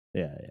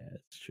 Yeah,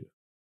 it's true.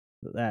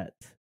 That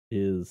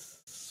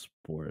is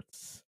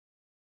sports.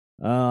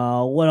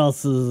 What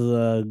else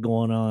is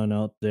going on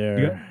out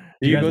there?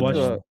 Do you guys go watch?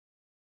 to?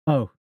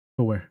 Oh,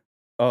 but where?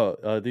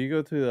 Do you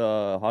go to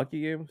the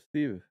hockey game,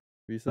 Steve? Oh,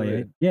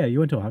 Recently? yeah, you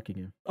went to a hockey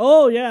game.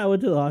 Oh yeah, I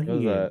went to the hockey How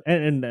was game, that?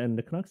 and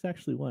the Canucks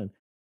actually won.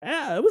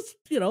 Yeah, it was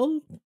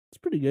it's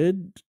pretty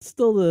good.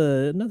 Still,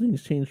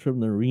 nothing's changed from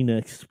the arena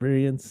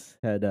experience.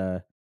 Had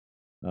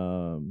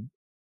although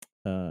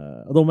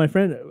my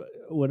friend,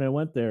 when I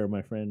went there,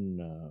 my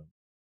friend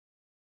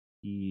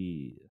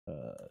he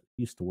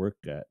used to work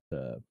at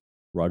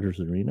Rogers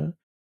Arena,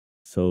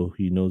 so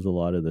he knows a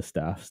lot of the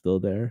staff still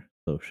there.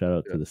 So shout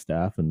out to the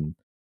staff, and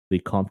they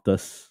comped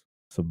us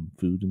some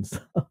food and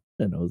stuff,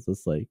 and I was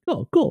just like,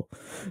 oh, cool,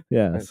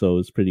 yeah. Nice. So it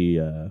was pretty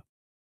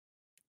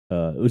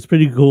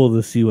cool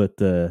to see what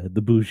the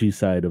bougie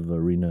side of the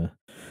arena,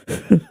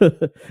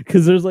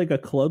 because there's like a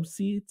club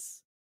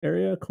seats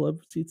area,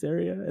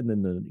 and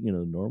then the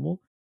normal,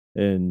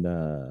 and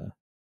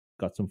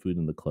got some food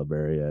in the club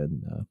area,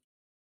 and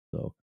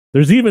so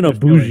there's even a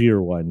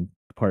bougier one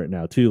part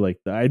now too. Like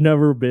I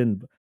never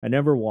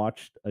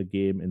watched a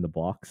game in the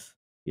box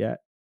yet,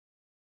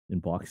 in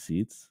box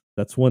seats.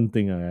 That's one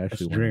thing I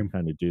actually want to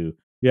kind of do.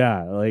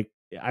 Yeah, like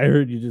I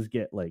heard you just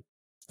get like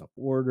stuff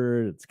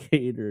ordered, it's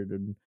catered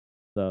and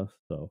stuff.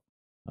 So,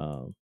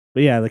 but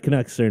yeah, the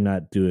Canucks are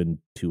not doing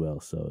too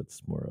well, so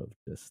it's more of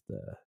just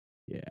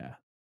yeah.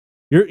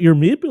 Your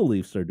Maple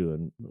Leafs are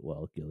doing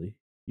well, Gilly.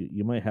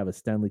 You might have a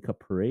Stanley Cup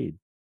parade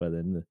by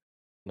the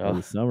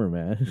summer,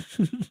 man.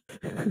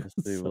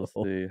 We'll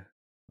see.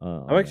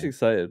 I'm man. actually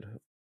excited.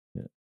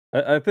 Yeah.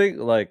 I think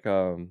like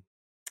I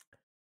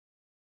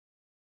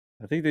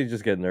think they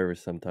just get nervous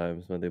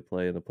sometimes when they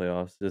play in the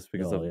playoffs just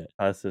because of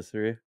past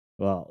history.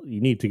 Well, you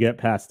need to get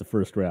past the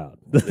first round.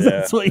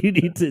 That's what you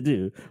need to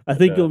do. I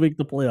think you'll make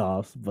the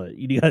playoffs, but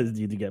you guys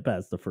need to get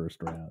past the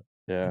first round.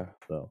 Yeah.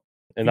 So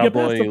and not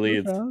blow any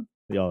leads. Oh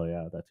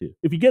yeah, that too.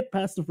 If you get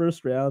past the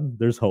first round,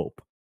 there's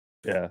hope.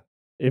 Yeah.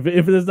 If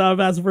it's not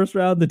past the first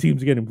round, the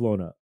team's getting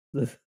blown up.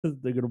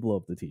 They're gonna blow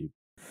up the team.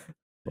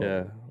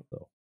 Yeah.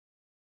 So.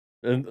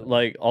 And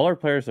like all our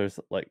players are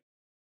like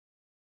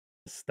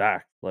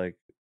stacked. Like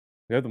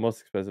we have the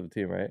most expensive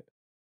team, right?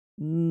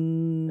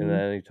 In the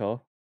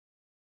NHL.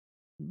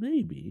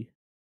 Maybe.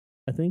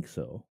 I think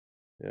so.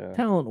 Yeah.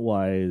 Talent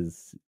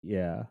wise,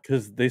 yeah.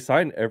 Because they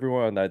signed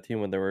everyone on that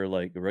team when they were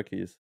like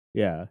rookies.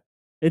 Yeah.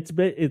 It's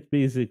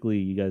basically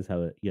you guys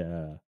have it.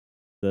 Yeah.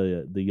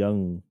 The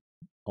young,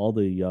 all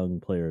the young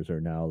players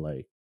are now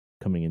like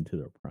coming into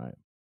their prime.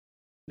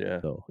 Yeah.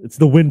 So it's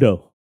the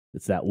window.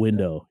 It's that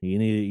window. Yeah. You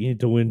need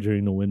to win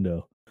during the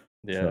window.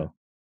 Yeah. So,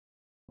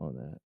 on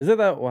that. Isn't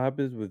that what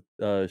happens with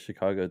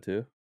Chicago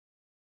too?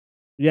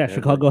 Yeah,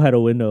 Chicago had a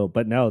window,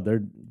 but now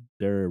they're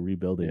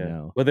rebuilding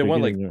now. But they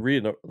won like three,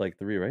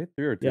 right?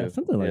 3 or 2. Yeah,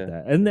 something like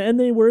that. And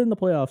they were in the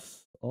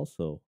playoffs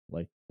also,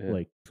 like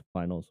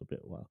finals a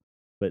bit while.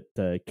 But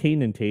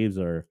Kane and Taves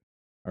are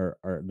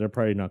they're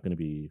probably not going to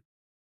be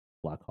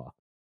Blackhawks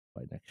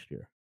by next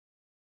year.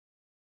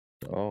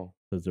 Oh,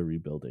 because they're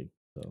rebuilding.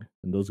 So,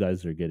 and those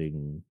guys are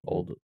getting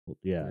Old. old.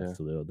 Yeah, Yeah.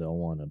 so they'll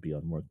want to be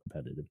on more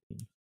competitive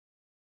teams.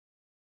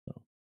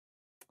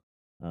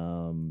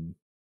 So,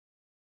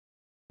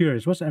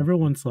 Curious, what's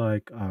everyone's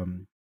like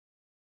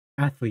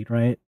athlete,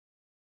 right?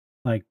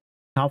 Like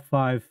top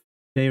 5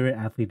 favorite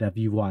athlete that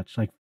you watch,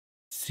 like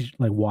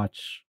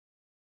watch.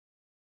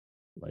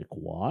 like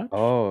watch.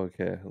 Oh,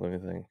 okay. Let me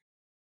think.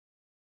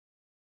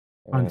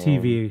 On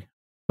TV,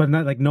 but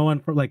not like no one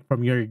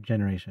from your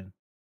generation.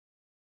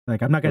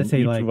 Like I'm not gonna from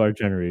say each like of our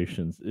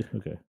generations.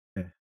 Okay.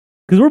 Okay.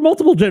 Because we're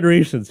multiple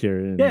generations here.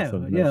 In Yeah,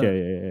 some, yeah.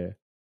 yeah.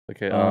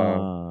 Okay.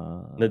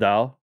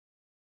 Nadal.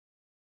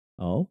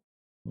 Oh.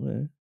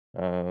 Okay.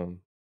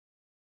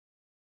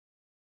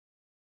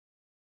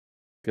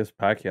 Guess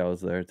Pacquiao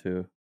was there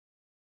too.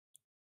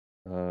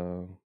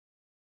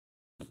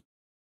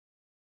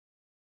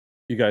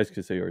 You guys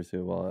could say yours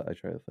too while I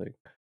try to think.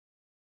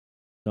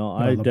 No,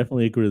 I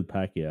definitely agree with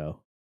Pacquiao.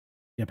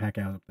 Yeah,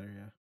 Pacquiao's up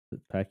there. Yeah,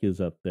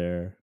 Pacquiao's up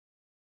there.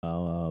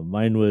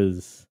 Mine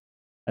was,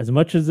 as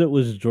much as it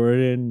was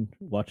Jordan,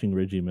 watching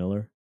Reggie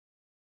Miller.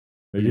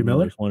 Reggie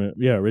Miller?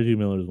 Reggie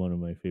Miller is one of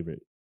my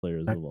favorite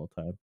players of all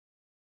time.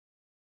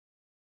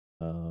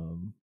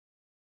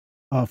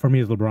 For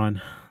me, it's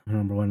LeBron.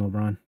 Number 1,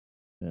 LeBron.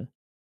 Yeah.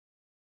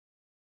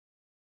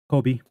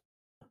 Kobe.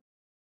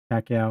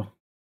 Pacquiao.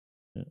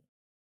 Yeah.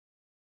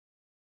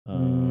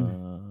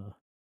 Mm.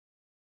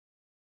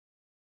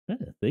 I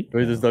think.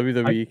 Wait, does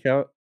WWE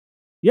count?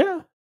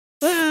 Yeah.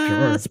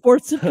 Sure.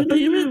 Sports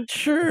entertainment,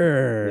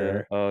 sure.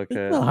 Yeah. Oh,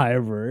 okay. It's a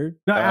hybrid.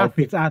 No,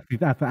 athletes. Oh,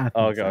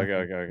 okay.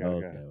 Okay.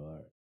 All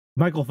right.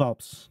 Michael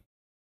Phelps.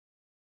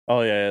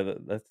 Oh yeah,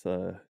 that's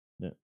Yeah.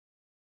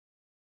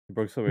 he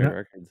broke so many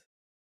records.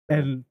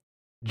 And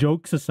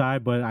jokes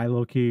aside, but I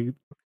low-key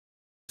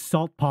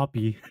Salt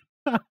Poppy.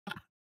 the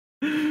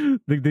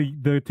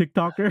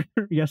TikToker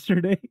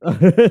yesterday.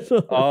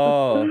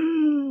 Oh,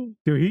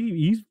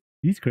 dude,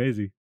 he's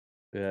crazy.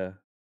 yeah.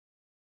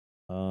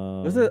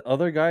 What's the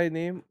other guy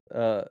name?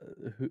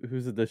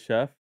 Who's the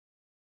chef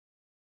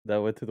that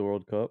went to the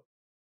World Cup?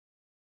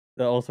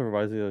 That also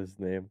reminds me of his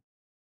name.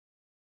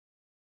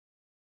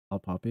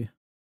 Salt Poppy.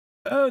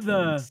 Oh,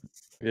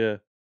 yeah.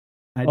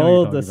 I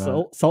know the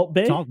Salt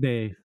Bay. Salt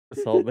Bay.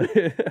 Salt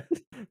Bay.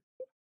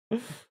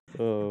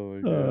 Oh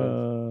my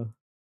gosh.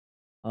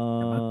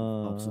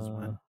 Phelps is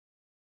one.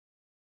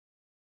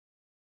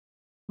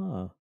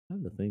 I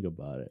have to think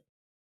about it.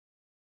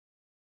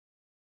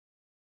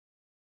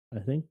 I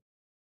think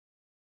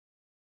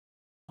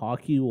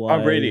hockey-wise,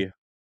 Tom Brady.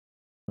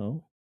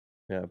 Oh,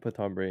 Yeah, put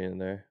Tom Brady in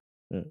there.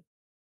 yeah.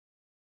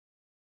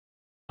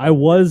 I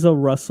was a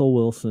Russell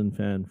Wilson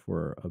fan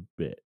for a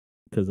bit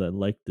because I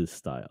liked his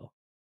style,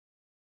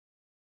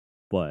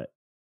 but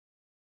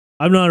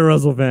I'm not a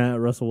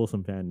Russell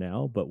Wilson fan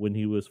now. But when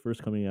he was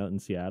first coming out in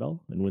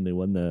Seattle and when they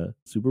won the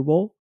Super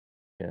Bowl,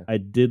 yeah, I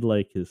did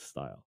like his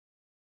style,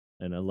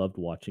 and I loved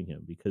watching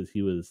him because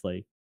he was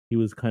the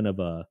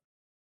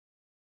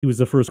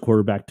first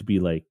quarterback to be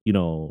like,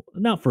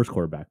 not first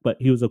quarterback, but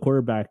he was a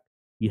quarterback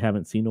you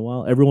haven't seen in a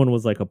while. Everyone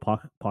was like a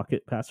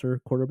pocket passer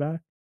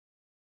quarterback,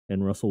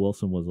 and Russell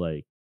Wilson was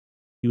like,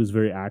 he was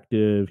very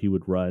active. He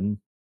would run,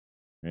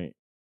 right?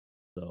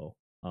 So,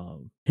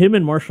 him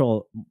and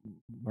Marshawn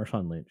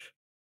Lynch.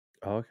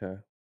 Oh, okay.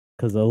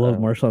 Because I love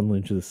Marshawn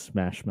Lynch's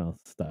smash mouth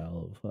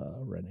style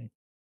of running.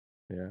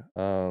 Yeah.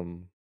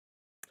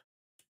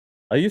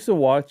 I used to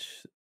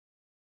watch,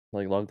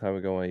 like, a long time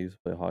ago when I used to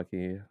play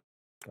hockey,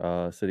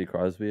 Sidney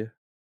Crosby.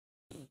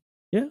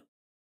 Yeah.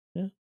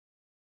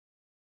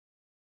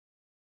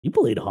 You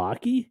played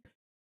hockey?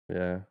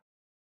 Yeah.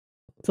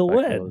 So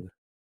when?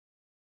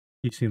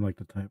 You seem like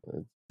the type.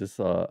 Just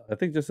I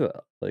think just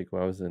like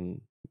when I was in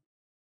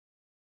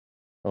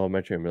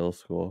elementary and middle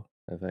school,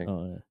 I think.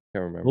 Oh yeah.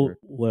 Can't remember.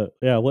 What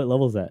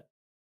level is that?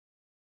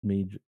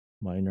 Major,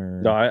 minor?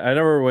 No, I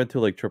never went to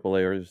like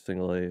AAA or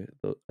single A.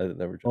 I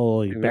never.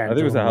 Like bantam, I think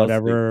it was a house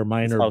whatever, league.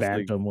 Minor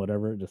bantam,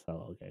 whatever. Just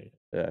okay.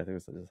 Yeah, I think it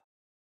was just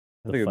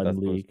the fun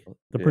league.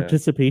 The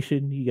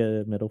participation, you get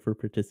a medal for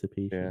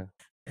participation.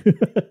 Yeah.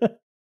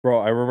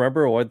 Bro, I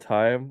remember one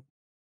time,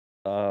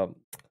 our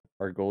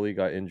goalie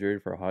got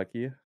injured for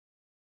hockey.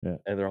 Yeah.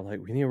 And they're like,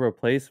 we need a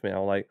replacement.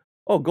 I'm like,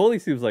 oh, goalie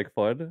seems like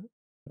fun.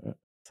 Yeah.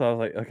 So I was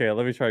like, okay,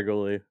 let me try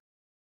goalie.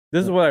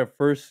 This is when I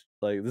first,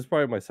 this is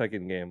probably my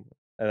second game.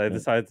 And I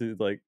decided to,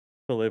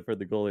 fill in for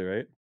the goalie,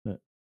 right? Yeah.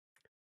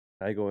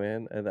 I go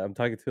in, and I'm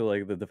talking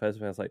to, the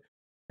defenseman. I was like,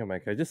 hey, man,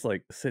 can I just,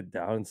 sit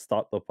down and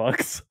stop the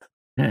pucks?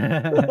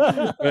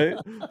 Right?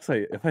 It's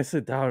like, if I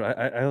sit down,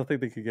 I don't think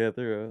they could get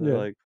through. Yeah.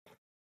 Like,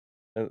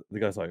 and the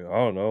guy's like, I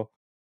don't know.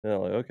 And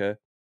I'm like, okay.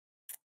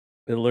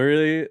 And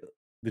literally,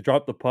 they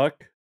dropped the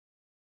puck.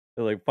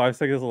 And 5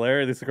 seconds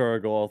later, they score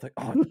a goal. I was like,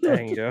 oh,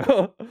 dang,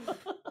 yo.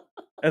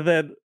 And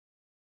then,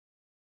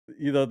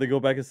 they go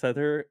back and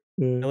center.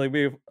 Yeah. And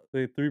maybe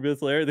 3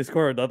 minutes later, they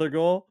score another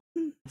goal.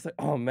 I was like,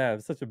 oh, man,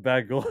 I'm such a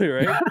bad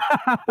goalie, right?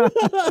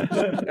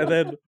 And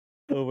then,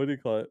 what do you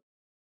call it?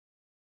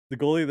 The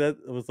goalie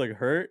that was,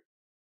 hurt,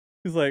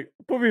 He's like,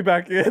 put me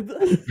back in.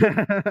 I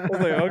was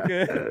like,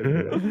 okay.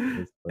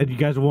 And you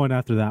guys won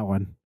after that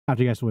one.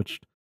 After you guys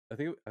switched. I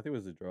think it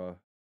was a draw. Uh,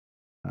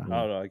 I don't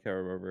know. I can't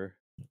remember.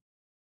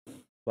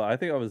 But I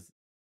think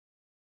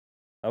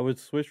I would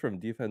switch from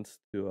defense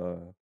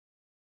to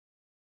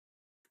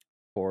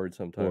forward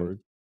sometimes. Forward.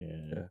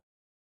 Yeah.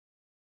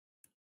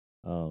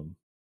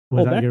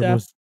 Was that back your to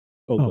most?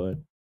 Oh, go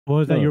ahead. What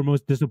was that No. your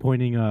most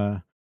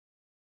disappointing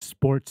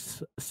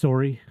sports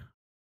story?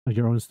 Like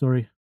your own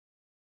story?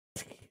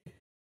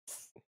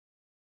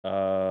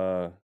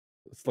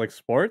 It's like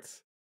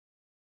sports.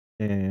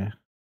 Yeah.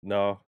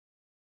 No.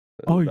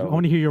 Oh, I That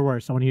want to hear your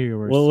worst. I want to hear your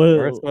worst. Well,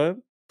 first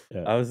one.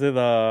 yeah. I was in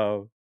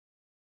I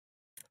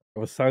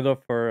was signed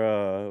up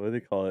for what do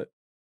you call it?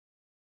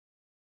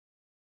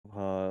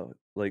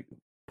 Like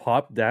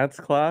pop dance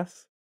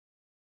class,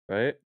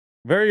 right?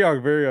 Very young.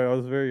 I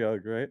was very young,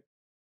 right?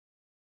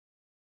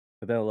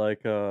 And then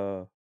like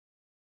I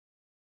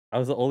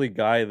was the only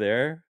guy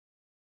there,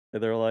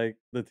 and they're like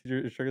the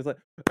instructor's like,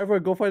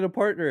 everyone go find a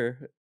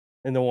partner,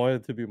 and they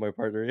wanted to be my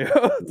partner. Yeah.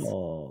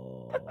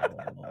 Oh.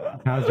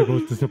 How's your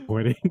most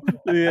disappointing?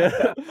 Yeah.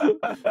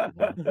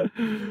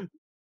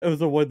 It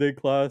was a 1-day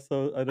class,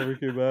 so I never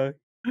came back.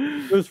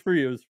 It was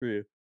free.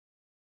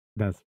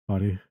 That's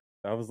funny.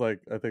 I was like,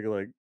 I think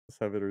like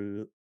 7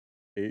 or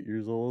 8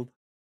 years old.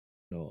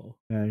 No.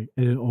 Yeah, and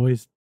it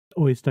always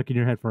stuck in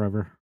your head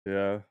forever.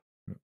 Yeah.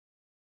 How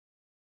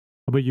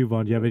about you,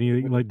 Vaughn? Do you have any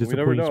like We never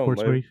disappointing know, sports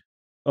my- stories?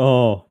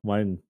 Oh,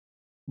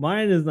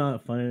 mine is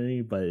not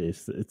funny, but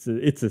it's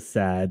a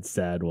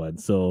sad one.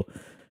 So,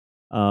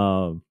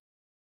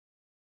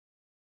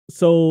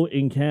 so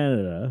in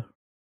Canada,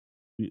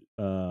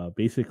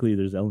 basically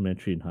there's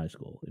elementary and high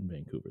school in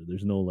Vancouver.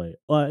 There's no like,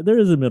 there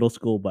is a middle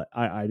school, but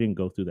I didn't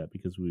go through that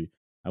because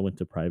I went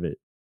to private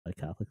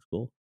Catholic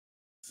school.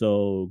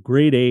 So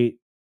grade 8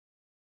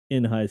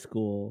 in high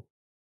school,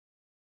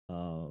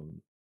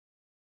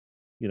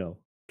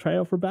 try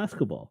out for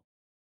basketball.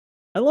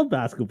 I love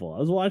basketball. I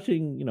was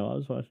watching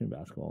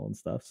basketball and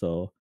stuff.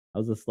 So I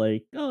was just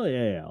like, oh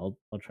yeah, I'll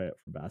try out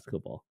for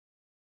basketball.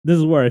 This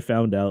is where I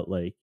found out,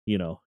 like,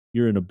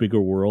 you're in a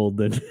bigger world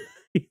than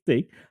you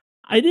think.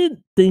 I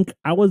didn't think,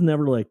 I was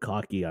never like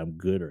cocky, I'm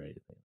good or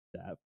anything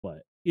like that.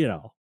 But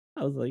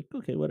I was like,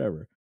 okay,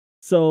 whatever.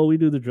 So we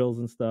do the drills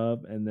and stuff,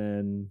 and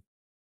then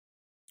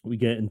we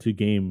get into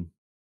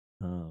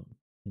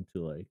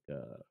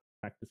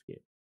practice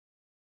game.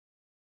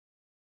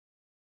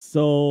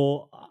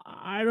 So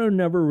I don't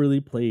never really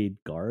played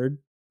guard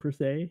per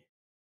se.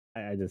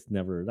 I just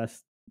never.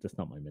 That's just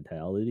not my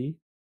mentality.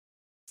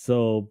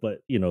 So,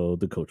 but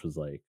the coach was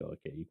like, oh,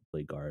 "Okay, you can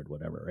play guard,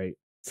 whatever, right?"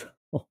 So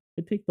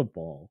I take the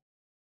ball,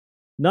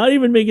 not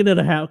even making it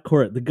a half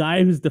court. The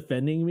guy who's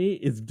defending me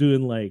is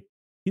doing like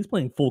he's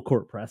playing full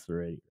court press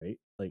already, right?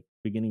 Like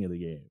beginning of the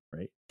game,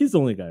 right? He's the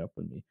only guy up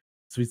with me,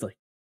 so he's like,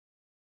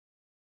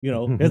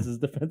 has his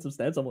defensive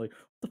stance. I'm like,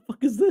 what the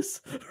fuck is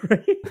this,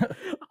 right?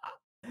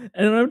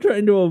 And I'm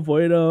trying to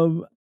avoid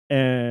him,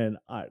 and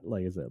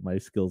like I said, my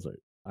skills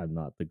I'm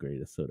not the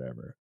greatest,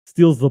 whatever.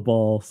 Steals the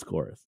ball,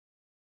 scores.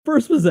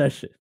 First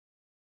possession,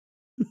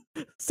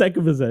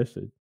 second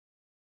possession,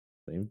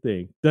 same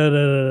thing. Get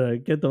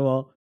the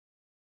ball.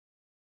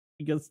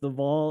 He gets the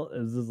ball.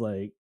 It's just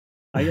like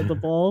I get the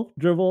ball,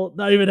 dribble,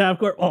 not even half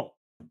court. Oh,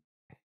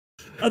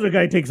 other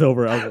guy takes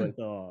over. I was like,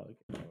 oh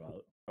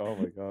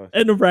my gosh.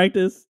 End of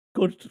practice.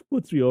 Coach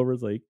puts me over.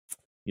 It's like,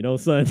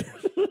 son.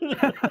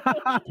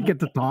 You get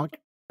to talk.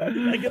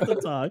 I get to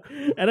talk,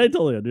 and I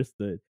totally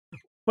understood.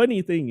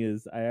 Funny thing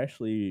is, I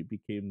actually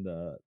became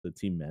the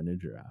team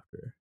manager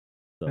after.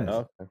 So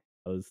Okay.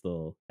 I was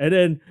still,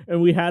 and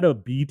we had a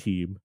B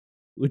team,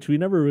 which we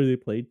never really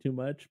played too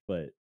much,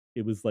 but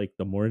it was like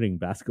the morning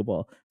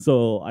basketball.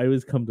 So I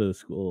always come to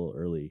school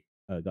early.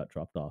 I got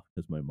dropped off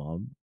because my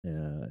mom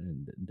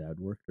and dad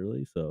worked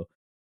early, so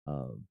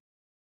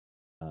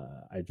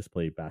I just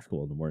played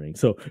basketball in the morning.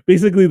 So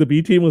basically, the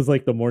B team was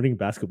like the morning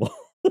basketball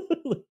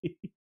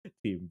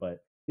team. But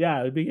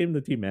yeah, I became the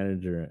team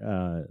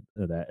manager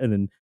of that. And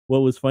then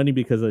what was funny,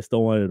 because I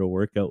still wanted to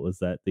work out, was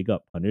that they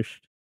got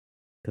punished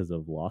because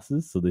of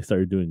losses. So they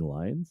started doing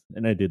lines,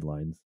 and I did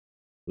lines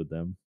with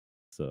them.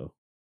 So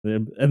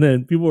and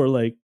then people were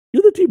like,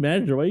 "You're the team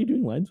manager. Why are you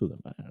doing lines with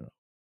them?" I don't know.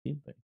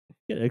 Team thing.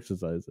 Get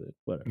exercise it.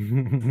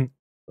 Whatever.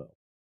 But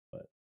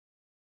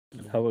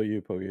how about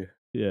you, Pogi?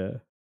 Yeah.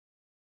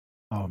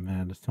 Oh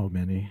man, there's so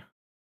many.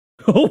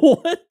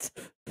 What?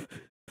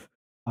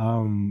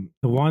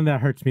 The one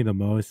that hurts me the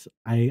most,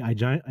 I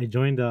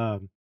joined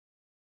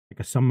like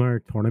a summer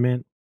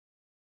tournament.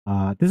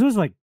 This was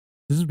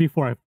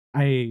before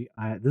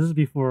this is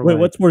before. Wait,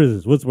 what sport is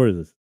this? What sport is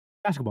this?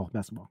 Basketball.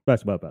 Basketball.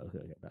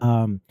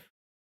 Okay.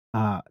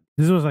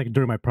 This was like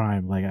during my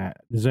prime. Like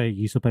this is I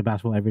used to play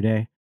basketball every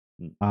day.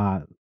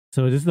 So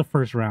this is the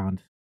first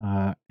round.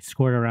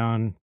 Scored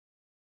around.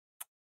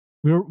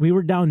 We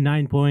were down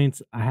 9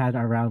 points. I had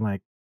around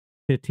like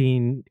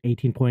 15,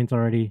 18 points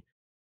already.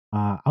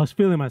 I was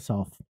feeling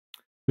myself.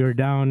 We were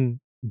down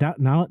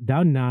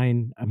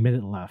 9, a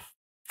minute left.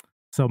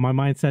 So my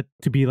mindset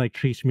to be like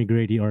Tracy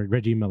McGrady or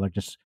Reggie Miller,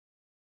 just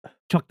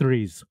chuck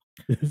threes.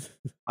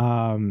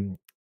 Um,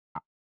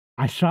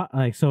 I shot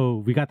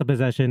so we got the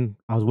possession.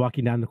 I was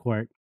walking down the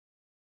court,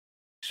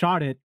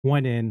 shot it,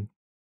 went in,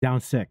 down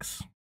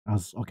 6. I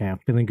was okay. I'm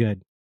feeling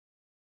good.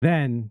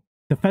 Then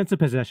defensive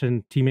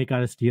possession, teammate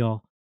got a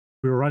steal.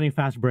 We were running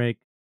fast break.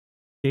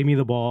 Gave me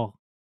the ball,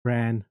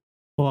 ran,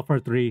 pull up for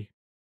 3,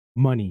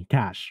 money,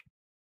 cash,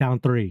 down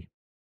 3.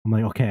 I'm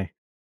like, okay,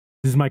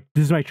 this is my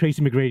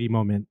Tracy McGrady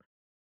moment,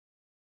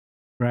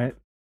 right?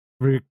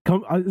 It's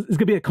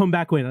gonna be a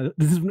comeback win.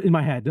 This is in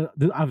my head.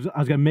 I was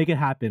gonna make it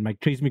happen. My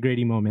Tracy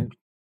McGrady moment.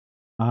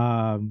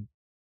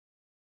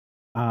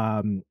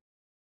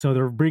 So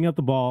they're bringing up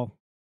the ball.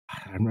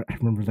 I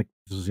remember like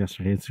this was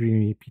yesterday. It's giving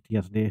me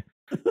PTSD.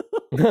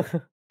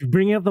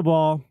 Bringing up the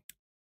ball.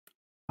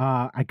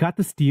 I got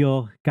the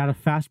steal. Got a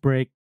fast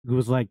break. It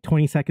was like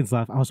 20 seconds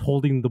left. I was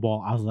holding the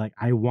ball. I was like,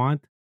 I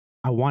want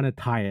to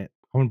tie it.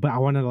 But I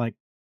want to like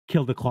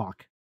kill the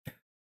clock.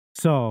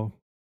 So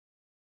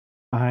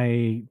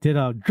I did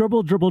a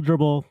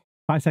dribble.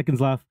 5 seconds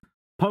left.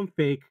 Pump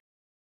fake.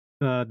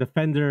 The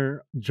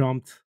defender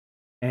jumped,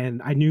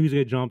 and I knew he was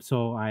gonna jump,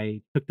 so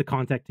I took the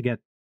contact to get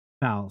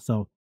foul.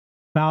 So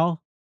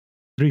foul,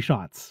 3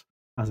 shots.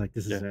 I was like,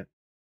 this is it.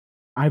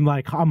 I'm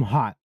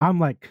hot. I'm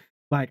like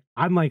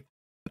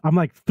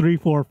 3,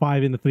 4,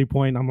 5 in the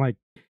 3-point. I'm like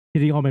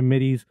hitting all my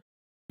middies,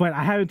 but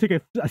I haven't taken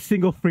a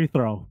single free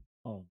throw.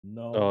 Oh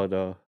no! Oh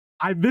no!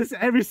 I missed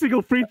every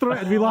single free throw,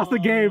 and we lost the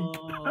game.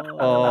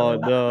 Oh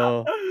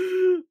no!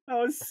 That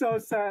was so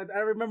sad. I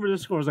remember the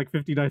score was like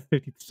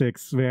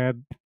 59-56.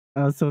 Man,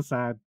 that was so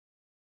sad.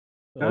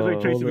 That was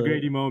like Tracy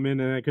McGrady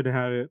moment, and I couldn't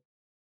have it.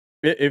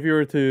 If you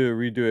were to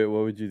redo it,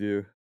 what would you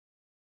do?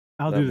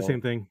 I'll do the same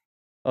thing.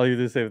 Oh, you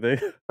do the same thing?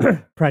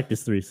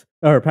 Practice threes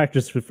or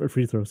practice for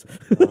free throws.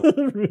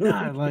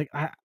 God, like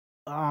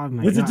oh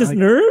my was God, it just like,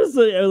 nerves?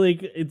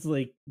 Like it's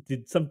like,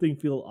 did something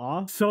feel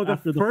off? So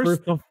after the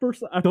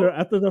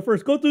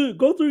first,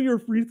 go through your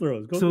free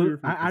throws.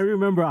 I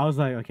remember I was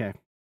like, okay,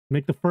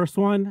 make the first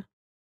one.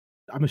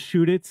 I'm gonna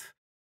shoot it,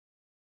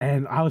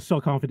 and I was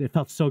so confident. It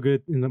felt so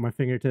good in my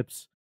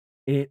fingertips.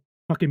 It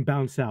fucking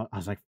bounced out. I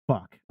was like,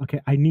 fuck. Okay,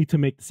 I need to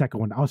make the second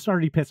one. I was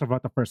already pissed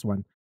about the first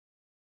one.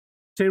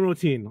 Same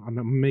routine. I'm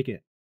gonna make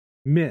it.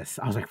 Miss.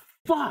 I was like,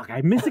 fuck,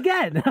 I missed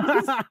again.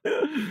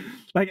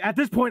 Like at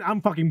this point,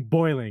 I'm fucking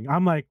boiling.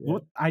 I'm like,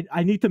 what?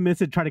 I need to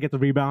miss it, try to get the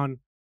rebound,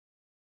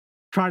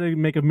 try to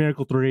make a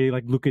miracle 3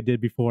 like Luka did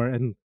before,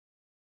 and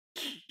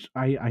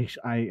I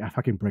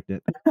fucking bricked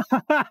it.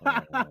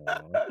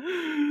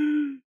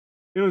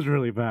 It was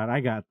really bad.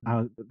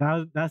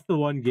 That's the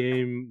one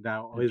game that I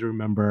always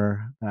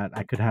remember that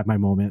I could have my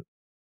moment.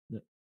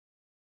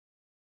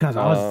 Because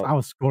I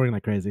was scoring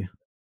like crazy.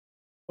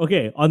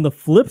 Okay, on the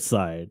flip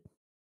side,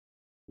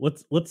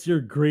 what's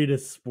your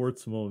greatest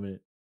sports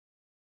moment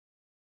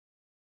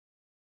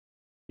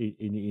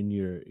in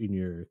your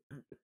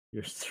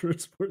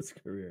sports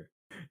career?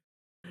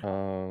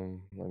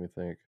 Let me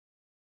think.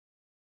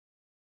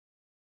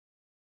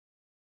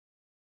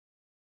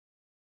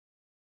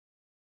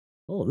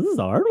 Oh, this is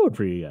a hard one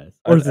for you guys.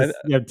 Or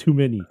you have too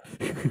many?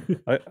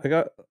 I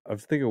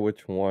was thinking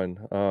which one.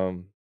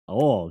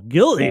 Oh,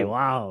 guilty!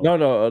 Wow.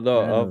 No.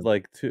 Of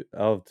like 2,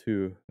 out of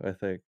 2, I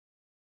think.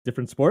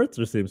 Different sports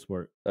or same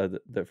sport?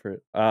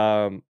 Different.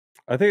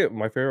 I think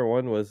my favorite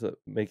one was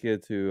making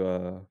it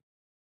to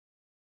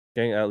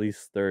getting at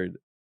least 3rd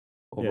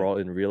overall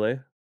in relay.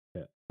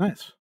 Yeah,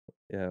 nice.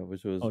 Yeah,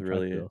 which was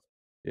really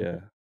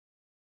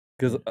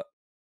because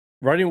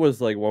running was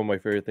like one of my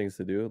favorite things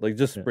to do. Like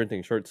just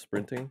sprinting, short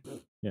sprinting.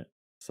 Yeah.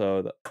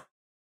 So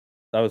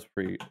that was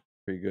pretty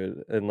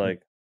good, and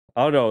like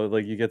I don't know,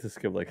 like you get to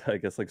skip like I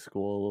guess like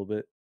school a little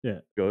bit. Yeah.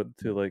 Go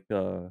to like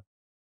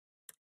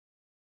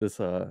this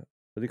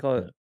what do you call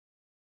it?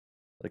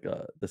 Like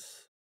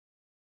this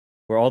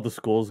where all the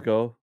schools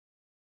go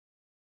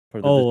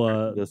for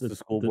the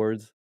school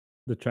boards.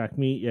 The track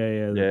meet,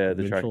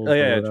 the track. Oh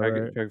yeah,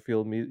 track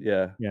field meet.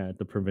 Yeah,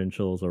 the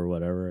provincials or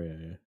whatever.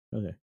 Yeah.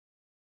 Okay.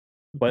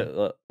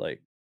 But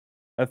like,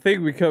 I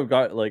think we could have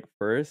got like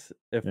first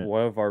if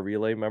one of our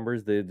relay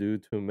members didn't do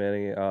too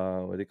many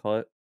what do you call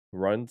it,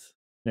 runs.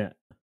 Yeah.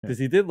 Because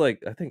he did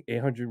like I think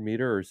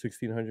 800-meter or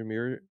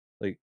 1600-meter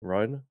like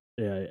run.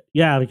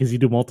 Yeah, because you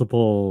do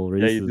multiple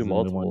races. Yeah, you do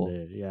multiple. In one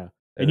day. Yeah,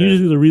 and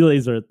usually the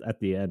relays are at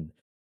the end.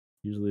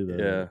 Usually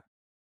So.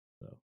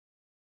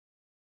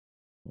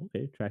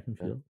 Okay, track and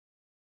field.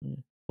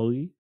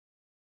 Hoagie?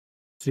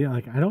 See,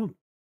 like I don't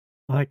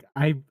like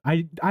I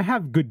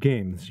have good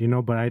games, you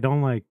know, but I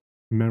don't like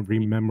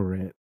remember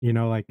it. You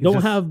know, like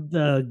don't have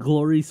the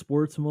glory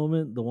sports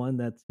moment, the one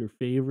that's your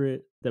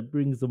favorite, that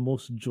brings the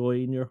most joy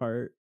in your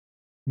heart.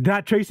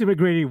 That Tracy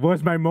McGrady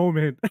was my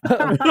moment.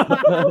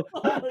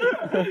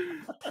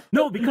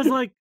 No, because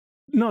like,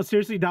 no,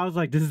 seriously, that was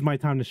like, this is my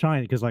time to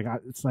shine. Because like,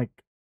 it's like,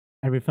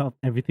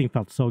 everything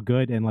felt so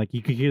good, and like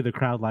you could hear the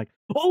crowd like,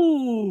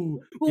 oh,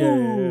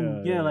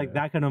 like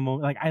that kind of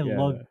moment. Like I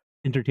love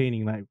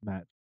entertaining like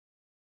that.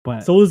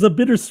 But so it was a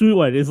bittersweet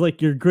one. It's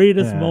like your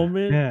greatest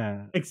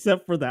moment,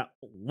 except for that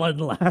one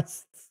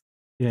last,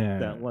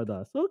 that one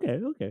last. Okay.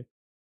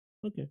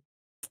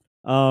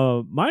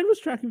 Mine was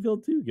track and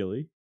field too,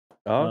 Gilly.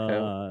 Oh,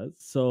 okay.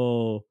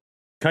 So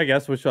Can I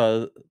guess which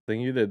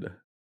thing you did?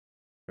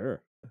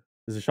 sure.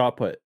 Is a shot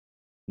put?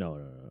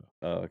 No.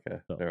 Oh, okay.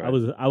 So Never I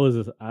mind.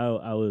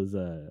 was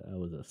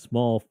a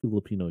small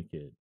Filipino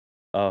kid.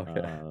 Oh,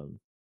 okay.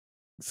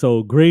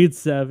 So grade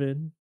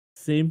 7,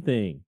 same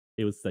thing.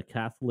 It was the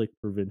Catholic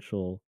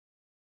provincial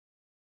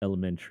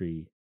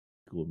elementary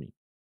school meet.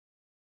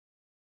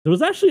 There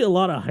was actually a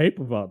lot of hype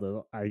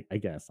about I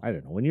guess. I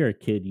don't know. When you're a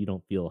kid, you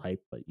don't feel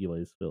hype, but you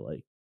always feel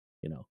like,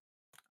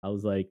 I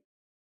was like,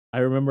 I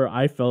remember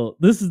I felt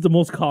this is the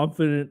most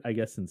confident, I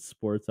guess, in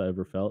sports I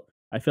ever felt.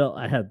 I felt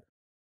I had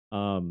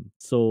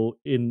so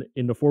in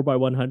the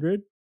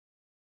 4x100,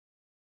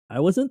 I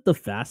wasn't the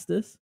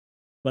fastest,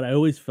 but I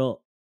always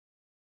felt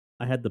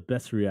I had the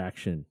best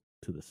reaction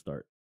to the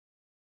start.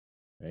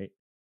 Right?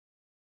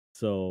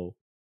 So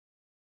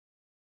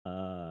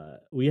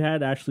we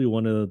had actually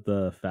one of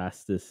the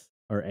fastest,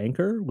 our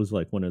anchor was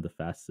like one of the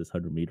fastest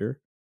 100-meter,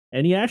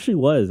 and he actually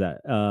was at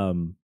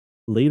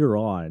later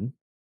on.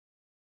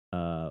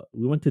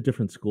 We went to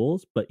different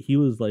schools, but he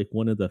was like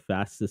one of the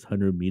fastest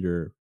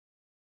 100-meter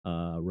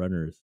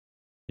runners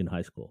in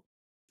high school.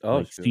 Oh,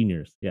 like shoot.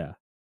 seniors. Yeah,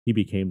 he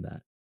became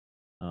that.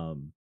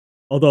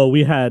 Although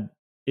we had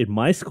in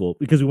my school,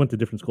 because we went to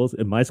different schools,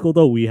 in my school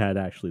though, we had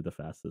actually the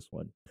fastest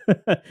one.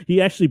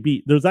 He actually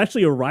beat. There's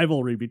actually a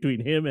rivalry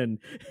between him and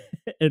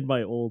and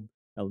my old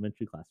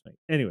elementary classmate.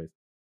 Anyways,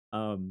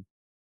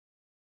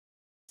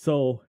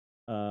 so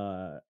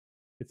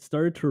it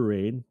started to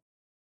rain.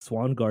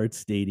 Swan Guard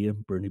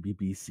Stadium, Burnaby,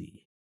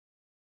 BC.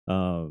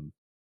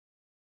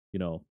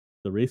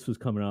 The race was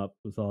coming up.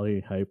 It was all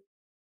hype,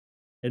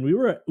 and we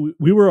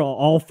were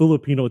all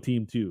Filipino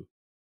team too.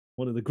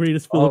 One of the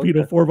greatest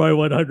Filipino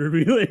 4x100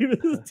 relay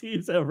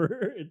teams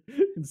ever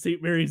in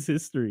St. Mary's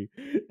history.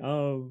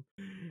 So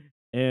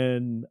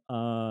I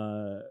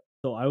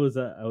was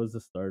a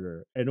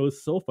starter, and it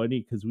was so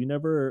funny because we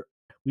never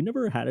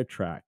had a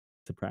track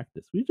to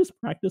practice. We just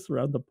practiced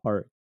around the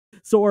park.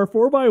 So our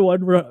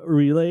 4x1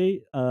 relay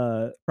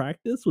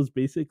practice was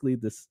basically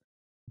this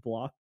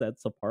block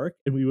that's a park,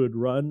 and we would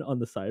run on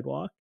the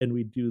sidewalk, and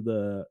we'd do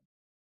the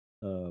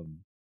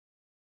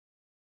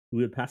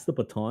we would pass the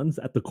batons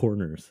at the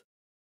corners.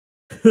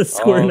 The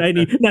square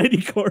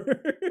 90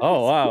 corners.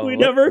 Oh wow. We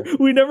never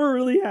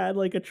really had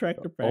like a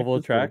track to practice.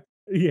 Oval track?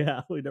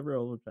 Yeah, we never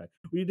oval track.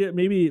 We did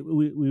maybe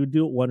we would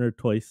do it one or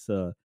twice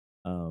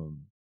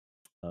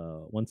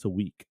once a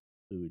week.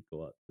 We would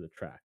go out to the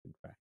track and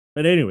practice.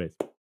 But anyways,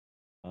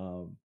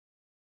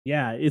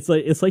 yeah, it's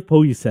like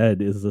Pogi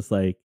said, is just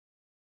like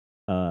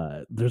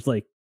there's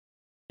like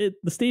the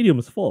stadium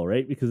is full,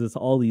 right? Because it's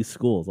all these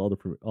schools, all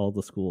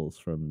the schools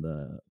from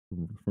the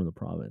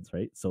province,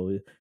 right? So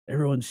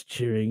everyone's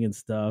cheering and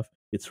stuff.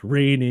 It's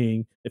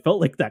raining. It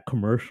felt like that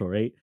commercial,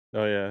 right?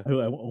 Oh yeah.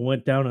 I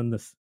went down on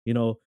this.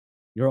 You're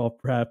all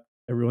prepped.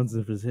 Everyone's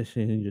in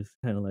position, and you just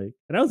kind of like.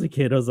 And I was a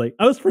kid. I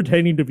was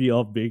pretending to be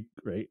all big,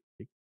 right?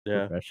 Like,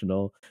 yeah.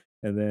 Professional.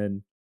 And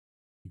then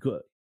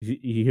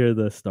you hear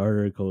the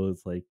starter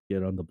goes like,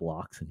 get on the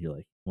blocks, and you're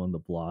like on the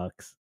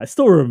blocks. I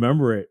still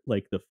remember it,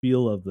 like the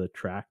feel of the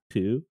track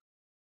too.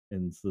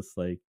 And it's just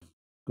like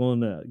go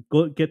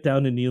get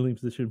down in kneeling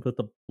position, put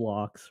the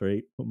blocks,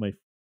 right? Put my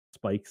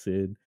spikes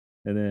in,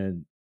 and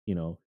then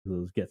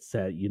those get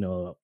set.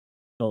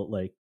 Felt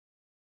like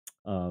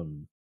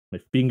my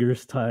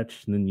fingers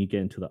touch, and then you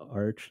get into the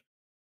arch,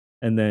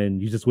 and then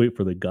you just wait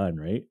for the gun,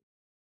 right?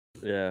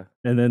 Yeah.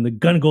 And then the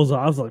gun goes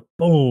off, it's like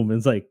boom, and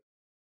it's like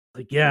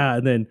yeah,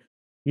 and then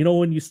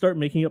when you start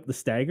making up the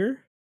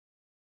stagger.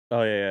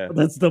 Oh yeah.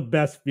 That's the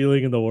best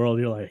feeling in the world.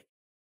 You're like,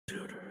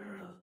 dude,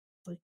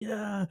 it's like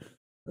yeah,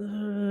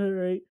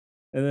 right,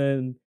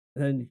 and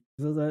then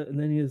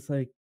he's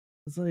like,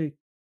 it's like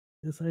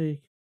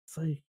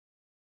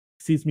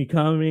sees me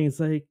coming. It's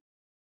like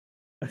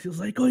I was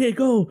like, okay,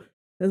 go.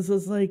 And so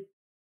it's like,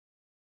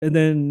 and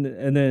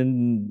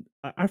then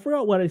I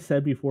forgot what I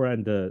said before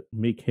and to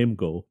make him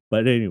go.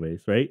 But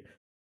anyways, right?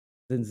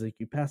 Then it's like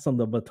you pass on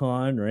the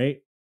baton,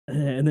 right?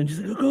 And then she's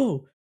like,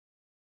 go.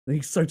 And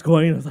he starts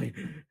going. I was like,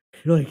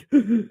 you're like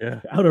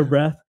out of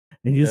breath,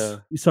 and you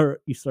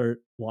start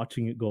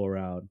watching it go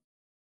around,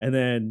 and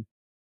then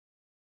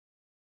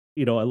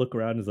I look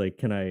around and is like,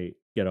 can I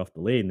get off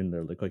the lane? And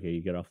they're like, okay,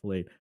 you get off the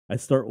lane. I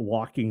start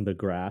walking the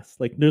grass,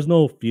 like there's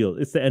no field.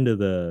 It's the end of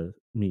the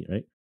meet,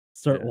 right?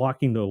 Start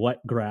walking the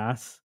wet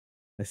grass.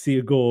 I see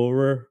it go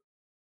over.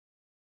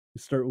 We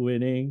start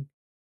winning,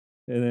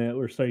 and then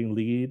we're starting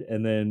lead,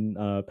 and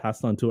then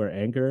passed on to our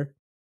anchor,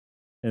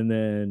 and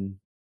then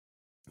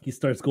he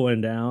starts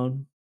going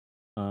down.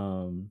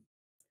 And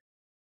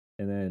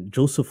then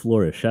Joseph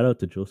Flores, shout out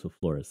to Joseph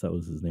Flores, that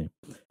was his name.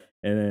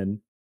 And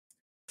then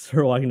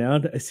start walking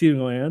down. I see him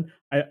going on.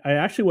 I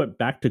actually went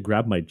back to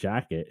grab my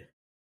jacket,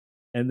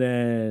 and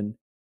then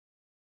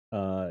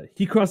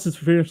he crosses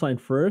the finish line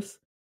first,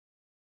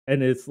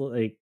 and it's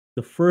like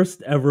the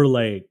first ever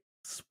like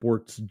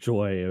sports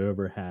joy I've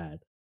ever had.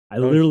 I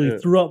literally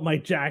threw up my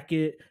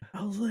jacket.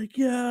 I was like,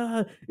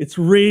 yeah, it's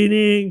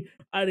raining.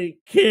 I didn't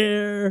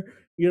care.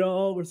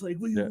 it's like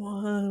we Yeah.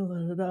 won,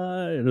 da, da,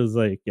 da. And it was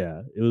like,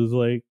 yeah, it was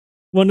like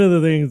one of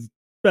the things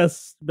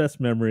best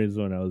memories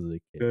when I was a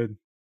kid. Good.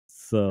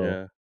 So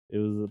Yeah. it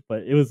was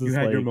You just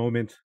had your like,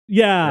 moment.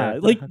 yeah, Yeah.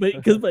 like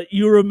but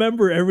you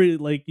remember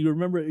you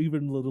remember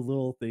even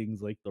little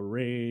things like the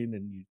rain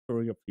and you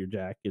throwing up your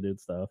jacket and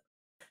stuff.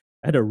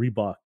 I had a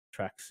Reebok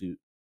tracksuit,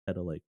 had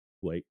a like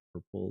white,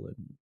 purple,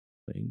 and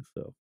thing,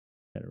 so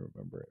I don't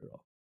remember it at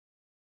all.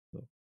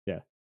 So yeah,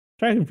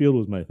 track and field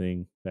was my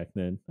thing back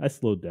then. I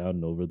slowed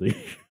down over the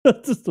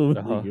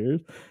Uh-huh.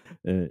 years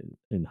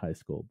in high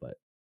school, but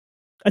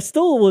I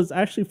still was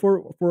actually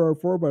for our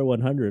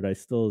 4x100. I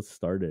still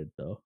started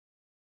though,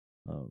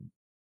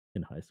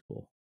 in high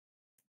school.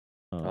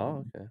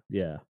 Oh, okay.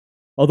 Yeah.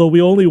 Although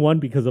we only won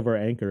because of our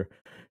anchor.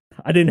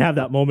 I didn't have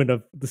that moment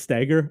of the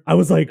stagger. I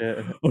was like,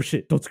 Yeah. oh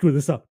shit, don't screw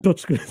this up. Don't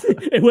screw this.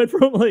 It went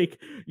from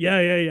like,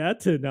 yeah,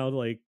 to now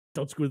like,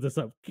 don't screw this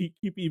up. Keep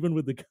even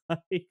with the guy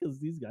because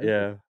these guys,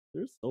 Yeah.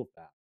 they're so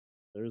fast.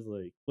 There's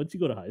like, once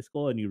you go to high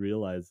school and you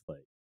realize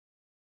like,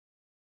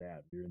 damn,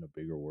 you're in a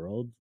bigger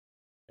world.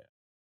 Yeah.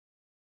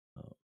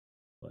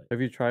 But Have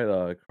you tried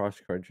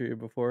cross country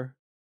before?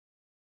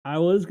 I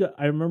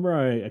remember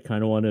I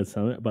kind of wanted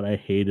some, but I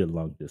hated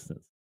long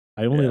distance.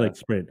 I only Yeah. like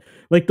sprint.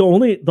 Like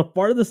the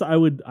farthest I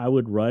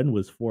would run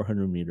was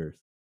 400 meters.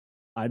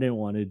 I didn't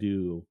want to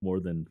do more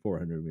than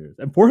 400 meters,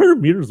 and 400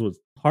 meters was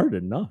hard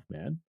enough,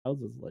 man. I was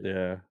just like,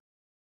 Yeah.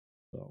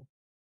 so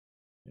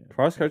yeah,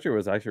 Cross country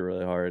was actually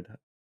really hard.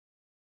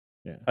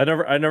 yeah. I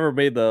never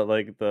made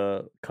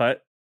the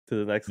cut to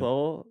the next Yeah.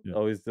 level. Yeah.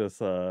 Always just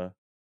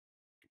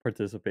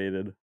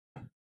participated.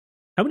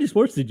 How many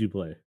sports did you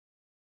play?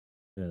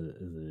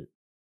 Is it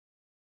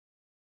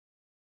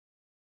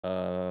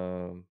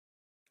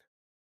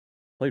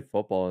Played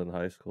football in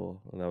high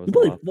school, and that was you a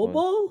played lot of fun.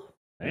 football?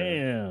 Yeah.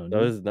 Damn, That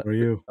dude. was Were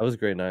you? that was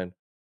grade 9.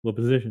 What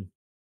position?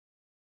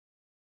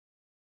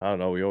 I don't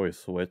know. We always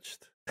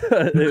switched.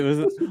 It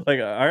was like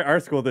our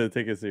school didn't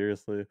take it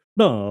seriously.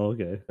 No,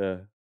 okay. Yeah.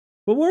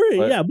 But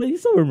But but you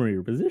still remember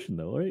your position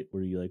though, right?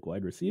 Were you like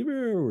wide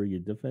receiver or were you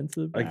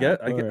defensive I back?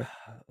 get Or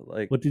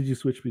like what did you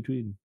switch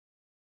between?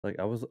 like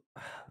I was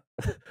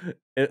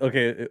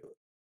it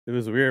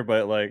was weird,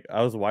 but like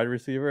I was wide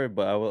receiver,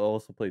 but I would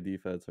also play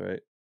defense,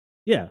 right?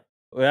 Yeah.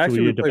 We So were actually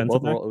you a we played defensive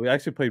both back? roles. We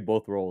actually played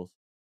both roles.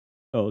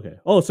 Oh, okay.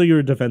 Oh, so you're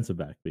a defensive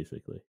back,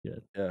 basically. Yeah.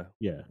 Yeah.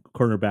 Yeah.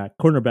 Cornerback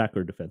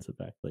or defensive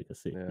back, like a Yeah.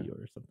 safety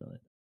or something like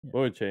that.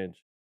 What would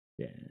change?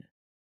 Yeah.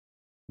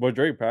 But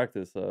during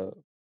practice,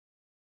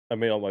 I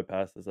made all my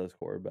passes as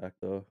quarterback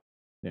though.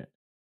 Yeah.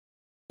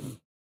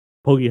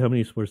 Pogi, how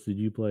many sports did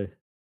you play?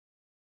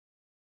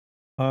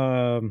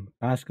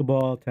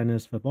 Basketball,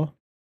 tennis, football.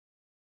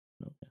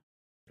 Okay.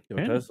 Yo,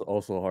 Tennis? tennis is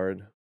also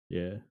hard.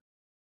 Yeah.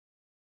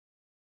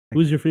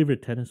 Who's your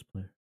favorite tennis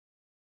player?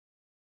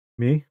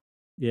 Me?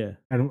 Yeah.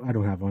 I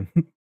don't have one.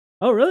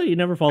 Oh, really? You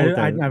never followed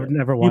I've tennis?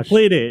 never You watched.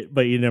 played it,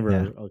 but you never.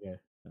 Yeah. Okay.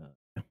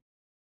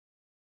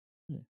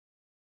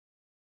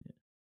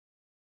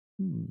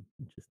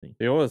 Interesting.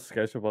 You know what's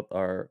sketchy about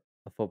our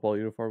football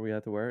uniform we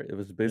had to wear? It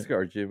was basically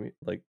our gym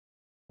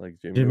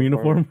gym Gym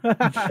uniform.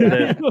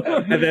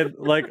 and then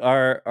like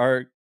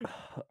our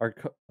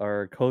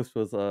coach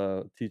was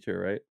a teacher,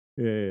 right?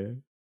 Yeah.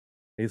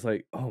 He's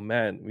like, oh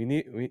man, we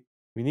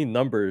need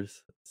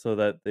numbers so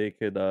that they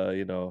could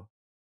write our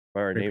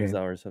Spray names paint.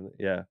 down or something.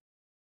 Yeah.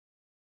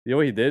 You know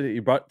what he did? He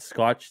brought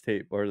Scotch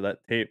tape or that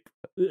tape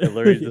and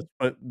literally just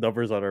put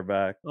numbers on our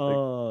back. Like,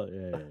 Oh,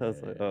 yeah. I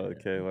was like, oh,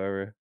 okay,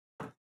 whatever.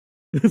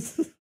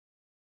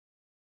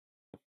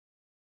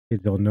 They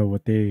don't know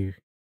what they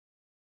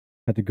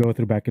had to go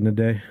through back in the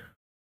day.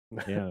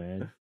 Yeah,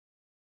 man.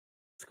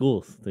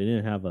 Schools, they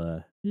didn't have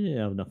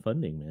enough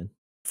funding, man.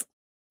 A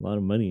lot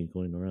of money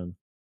going around.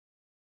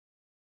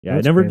 Yeah, I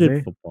That's never crazy.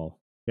 did football.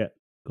 Yeah,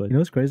 go ahead. You know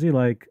what's crazy?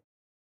 Like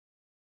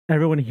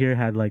everyone here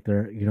had like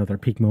their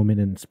peak moment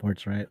in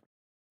sports, right?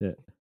 Yeah.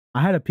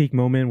 I had a peak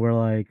moment where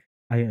like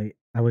I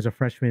was a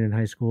freshman in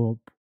high school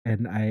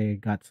and I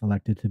got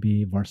selected to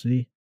be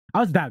varsity. I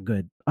was that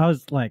good. I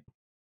was like,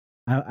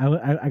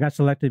 I got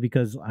selected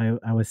because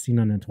I was seen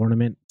on a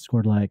tournament,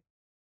 scored like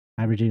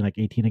averaging like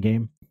 18 a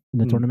game in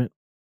the tournament.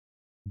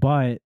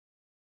 But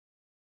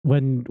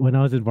when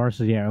I was in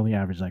varsity, I only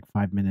averaged like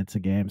 5 minutes a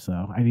game,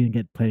 so I didn't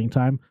get playing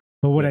time.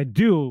 But what I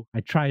do,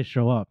 I try to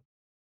show up.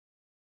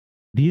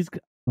 These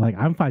like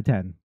I'm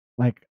 5'10",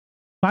 like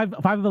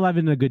 5'11"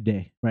 in a good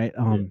day, right?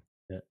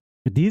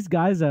 But these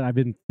guys that I've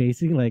been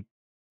facing, like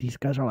these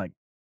guys are like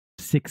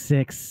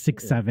 6'6",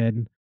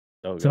 6'7".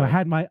 Oh, so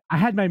God. I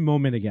had my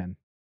moment again.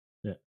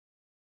 Yeah.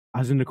 I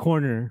was in the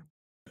corner,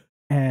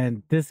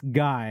 and this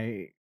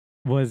guy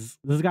was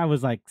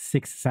like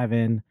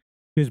 6'7".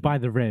 He was by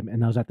the rim,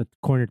 and I was at the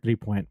corner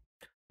 3-point.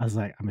 I was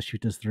like, I'm gonna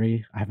shoot this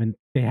three.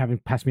 They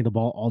haven't passed me the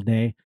ball all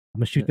day. I'm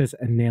gonna shoot this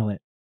and nail it.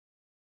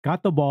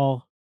 Got the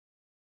ball,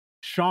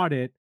 shot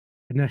it,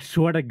 and I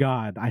swear to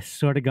God,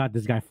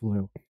 this guy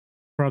flew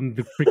from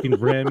the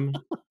freaking rim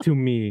to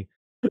me.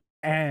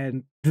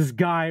 And this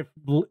guy,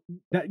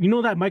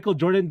 that Michael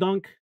Jordan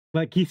dunk,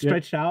 like he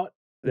stretched out.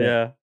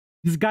 Yeah.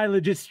 This guy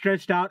legit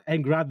stretched out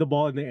and grabbed the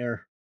ball in the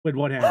air. with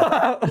one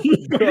hand.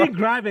 He didn't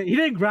grab it. He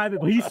didn't grab it,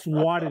 but he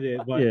swatted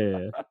it. But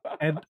Yeah.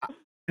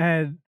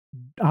 and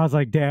I was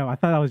like, damn, I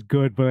thought that was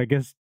good, but I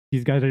guess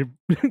these guys are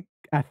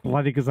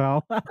athletic as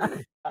hell.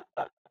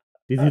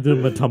 Did you do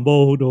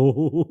Matumbo?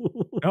 No.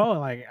 No,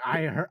 like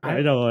I heard,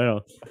 I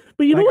know.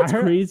 But you know Like, I what's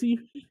heard- crazy?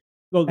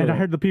 Go and I ahead.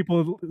 heard the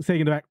people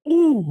saying in the back,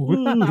 "Ooh!"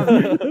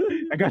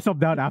 Ooh. I got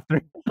something down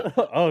after.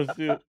 Oh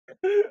shoot!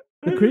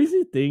 The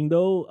crazy thing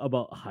though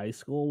about high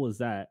school was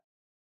that,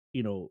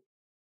 you know,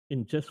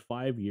 in just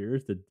 5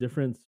 years, the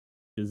difference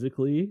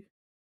physically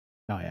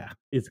Oh yeah,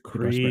 is Super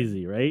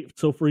crazy, right?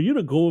 So for you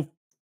to go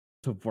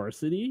to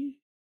varsity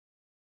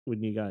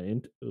when you got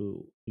into,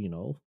 you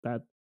know,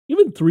 that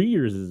even 3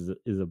 years is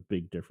a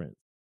big difference.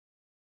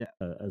 Yeah.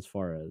 As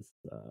far as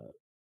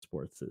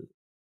sports is,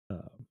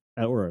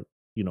 or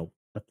you know,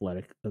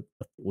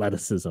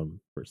 athleticism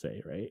per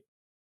se, right?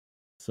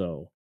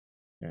 So,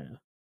 yeah.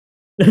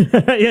 Yeah,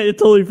 I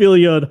totally feel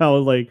you on how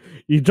like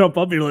you jump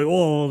up, you're like,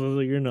 oh,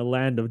 you're in a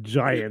land of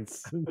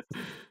giants. I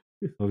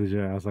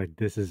was like,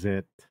 this is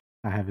it.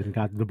 I haven't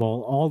gotten the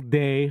ball all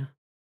day.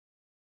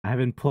 I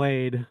haven't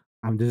played.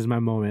 This is my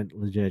moment.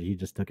 Legit, he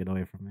just took it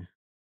away from me.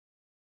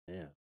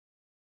 Yeah.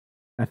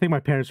 I think my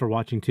parents were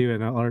watching too,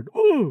 and I learned,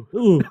 ooh,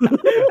 Ooh.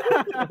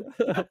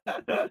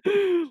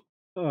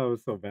 oh, it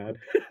was so bad.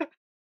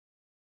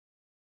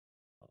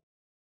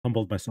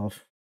 Humbled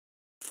myself.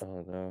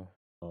 Oh no!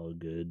 All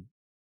good.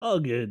 All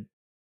good.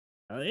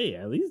 Hey,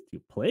 at least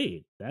you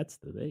played. That's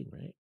the thing,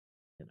 right?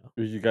 You know.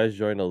 Did you guys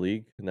join a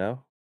league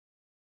now?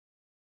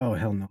 Oh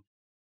hell no.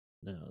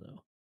 No.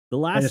 The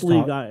just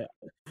thought-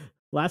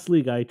 last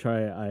league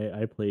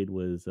I played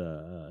was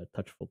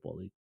touch football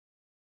league.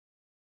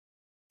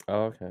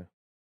 Oh okay.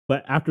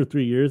 But after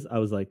 3 years, I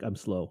was like, I'm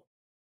slow.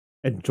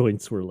 And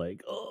joints were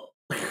like, oh.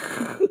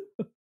 I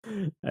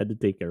had to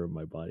take care of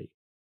my body.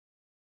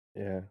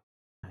 Yeah.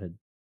 I had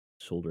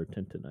shoulder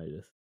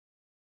tendonitis.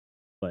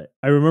 But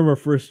I remember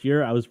first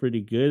year I was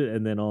pretty good,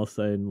 and then all of a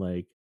sudden,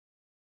 like,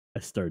 I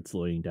started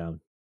slowing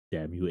down.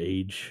 Damn you,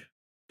 age.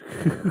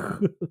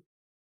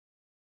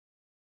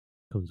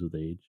 Comes with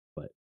age.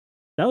 But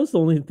that was the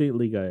only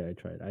league I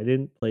tried. I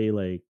didn't play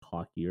like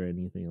hockey or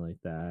anything like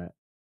that.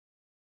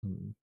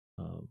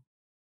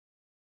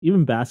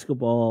 Even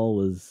basketball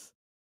was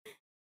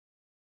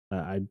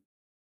I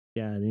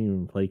didn't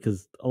even play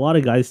because a lot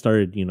of guys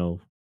started, you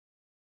know,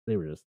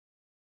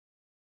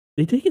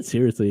 they take it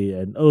seriously,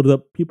 and the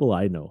people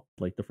I know,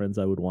 like the friends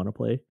I would want to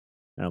play,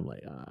 and I'm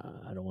like,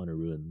 I don't want to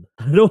ruin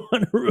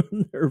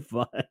their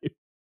vibe.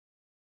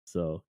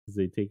 So because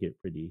they take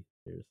it pretty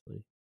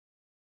seriously.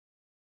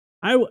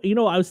 I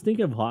was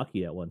thinking of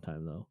hockey at one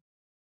time though,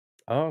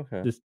 Oh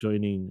okay. just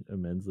joining a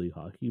men's league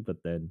hockey, but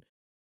then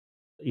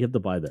you have to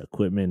buy the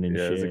equipment and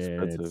Yeah, it's shit. And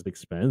expensive. it's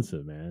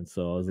expensive, man.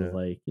 So I was just Yeah.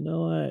 like, you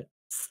know what?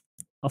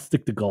 I'll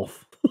stick to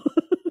golf.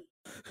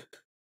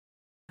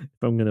 If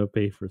I'm gonna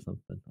pay for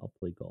something, I'll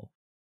play golf.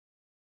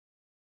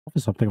 Golf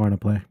is something I want to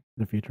play in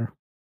the future.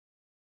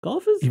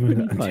 Golf is Even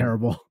pretty though I'm fun.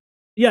 terrible.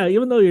 Yeah,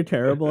 even though you're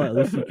terrible, at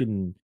least you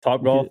can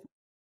Top golf.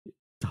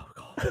 Top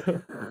golf.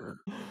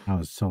 That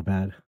was so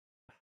bad.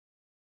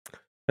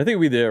 I think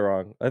we did it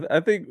wrong. I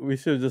think we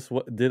should have just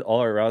did all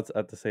our routes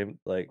at the same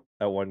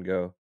at one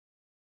go.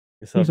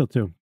 I think so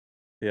too.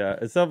 Yeah,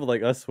 instead of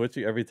like us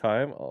switching every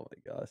time. Oh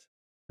my gosh.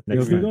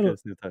 Next If we time. go to-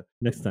 Same time.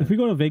 Next time. If we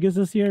go to Vegas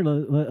this year,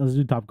 let's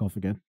do Top Golf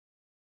again.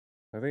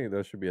 I think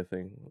that should be a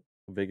thing.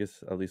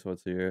 Vegas at least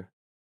once a year.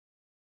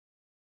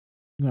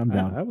 I'm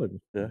down. I would.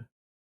 Yeah.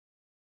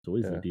 It's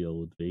always Yeah. a deal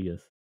with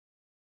Vegas.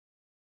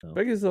 So.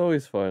 Vegas is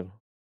always fun.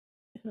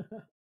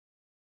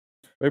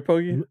 Right,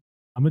 Pogi?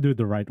 I'm gonna do it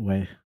the right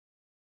way.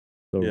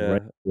 The Yeah.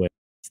 right way.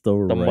 It's the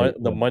right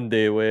The way.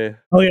 Monday way.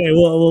 Okay,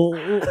 well.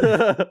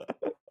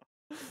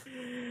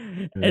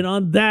 And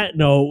on that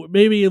note,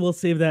 maybe we'll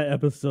save that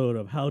episode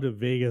of how to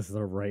Vegas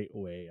the right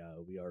way.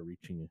 We are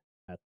reaching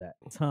at that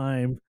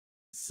time.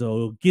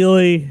 So,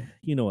 Gilly,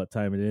 you know what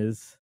time it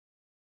is.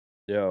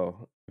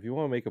 Yo, if you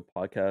want to make a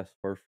podcast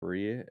for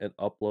free and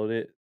upload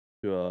it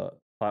to a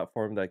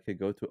platform that could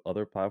go to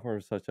other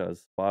platforms such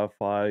as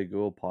Spotify,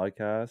 Google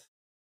Podcasts,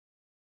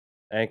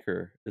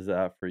 Anchor is the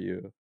app for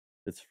you.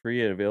 It's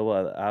free and available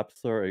at the App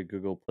Store and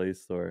Google Play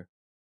Store.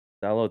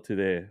 Download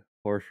today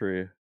for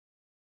free.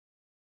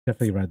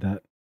 Definitely read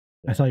that.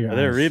 I saw your I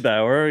didn't eyes. read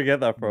that. Where did we get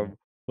that from?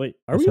 Wait,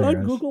 I are we saw on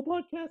yours. Google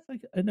Podcasts?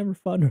 I never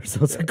found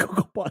ourselves on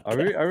Google Podcasts. Are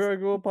we on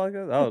Google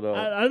Podcasts? I don't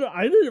know.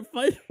 I didn't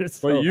find it.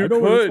 But you I know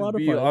we're could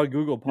be Spotify. on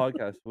Google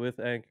Podcasts with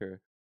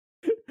Anchor.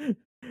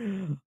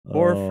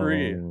 For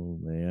free. Oh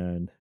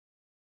man.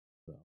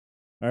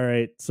 All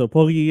right. So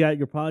Pogi, you got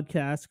your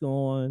podcast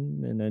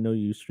going, and I know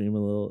you stream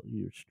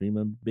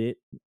a bit,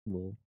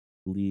 little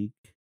league,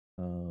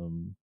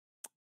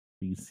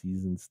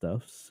 season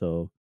stuff.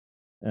 So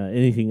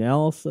anything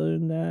else other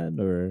than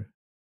that, or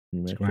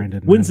It's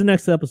grinded, when's man. the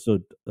next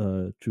episode?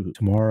 True.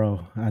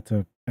 Tomorrow. I have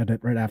to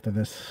edit right after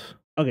this.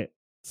 Okay.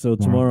 So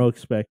tomorrow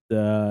expect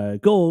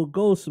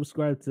go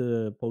subscribe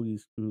to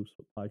Pogi's Groups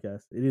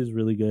podcast. It is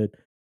really good.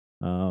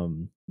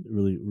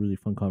 Really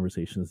fun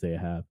conversations they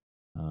have.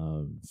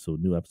 So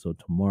new episode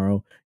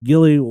tomorrow.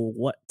 Gilly,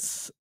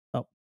 what's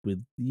up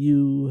with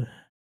you?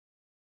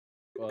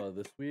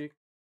 This week,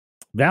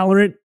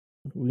 Valorant.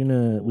 We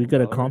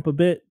gotta Valorant. comp a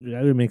bit. We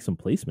gotta make some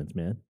placements,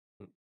 man.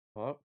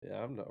 Oh,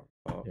 yeah, I'm down.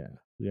 Oh. Yeah,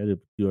 we gotta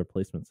do our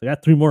placements. I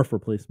got 3 more for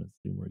placements,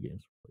 3 more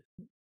games for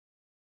placements.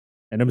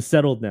 And I'm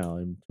settled now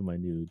into my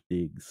new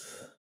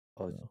digs.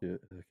 Oh, dude.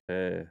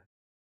 Okay.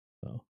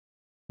 So,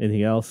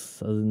 anything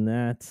else other than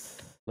that?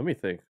 Let me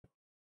think.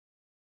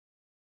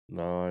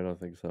 No, I don't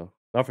think so.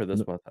 Not for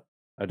this month.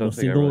 I don't No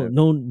think I single,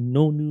 really.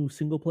 no new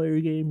single player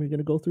game you're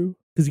gonna go through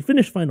because you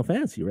finished Final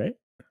Fantasy, right?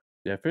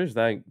 Yeah, I finished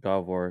that in God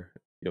of War.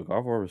 Yo, God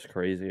of War was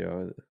crazy.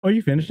 Yo. Oh,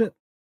 you finished it?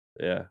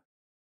 Yeah,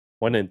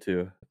 1 and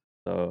 2.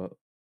 So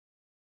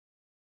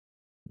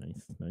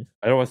Nice.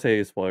 I don't want to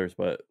say spoilers,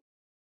 but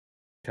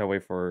can't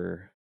wait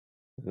for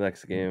the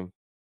next game.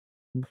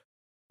 I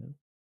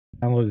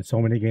downloaded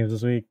so many games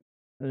this week.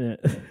 Yeah.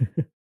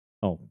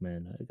 Oh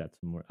man, I got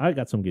some more. I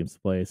got some games to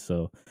play.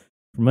 So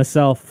for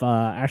myself,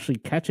 actually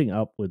catching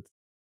up with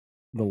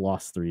the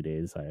lost 3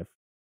 days. I have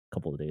a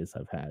couple of days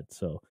I've had.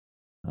 So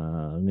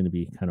I'm gonna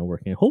be kind of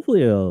working.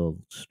 Hopefully, I'll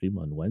stream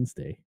on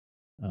Wednesday.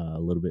 A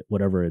little bit,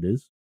 whatever it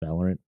is.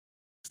 Valorant.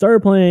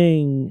 Started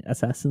playing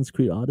Assassin's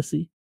Creed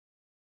Odyssey.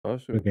 Oh,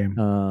 Good shoot. game.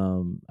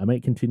 I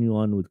might continue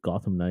on with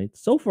Gotham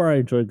Knights. So far, I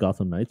enjoyed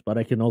Gotham Knights, but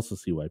I can also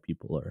see why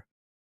people are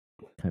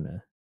kind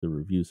of the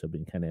reviews have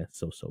been kind of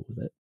so with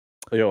it.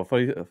 Yo,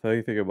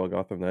 funny thing about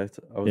Gotham Knights.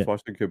 I was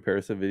watching a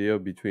comparison video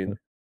between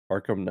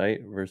Arkham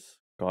Knight versus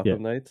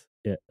Gotham Knights.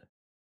 Yeah,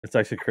 it's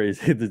actually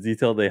crazy. The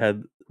detail they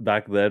had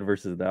back then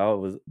versus now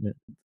was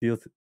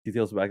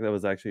details back then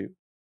was actually a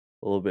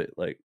little bit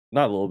like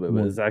not a little bit,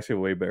 but it's actually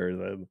way better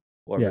than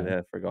whatever they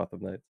had for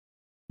Gotham Knights.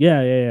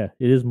 Yeah.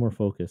 It is more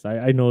focused.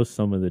 I noticed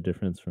some of the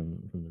difference from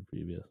the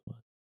previous one.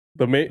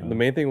 The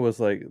main thing was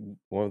like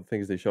one of the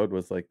things they showed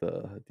was like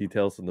the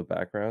details in the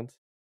backgrounds.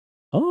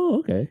 Oh,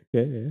 okay.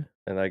 Yeah.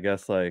 And I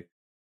guess like,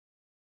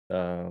 you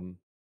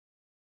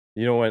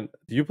know when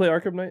do you play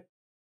Arkham Knight?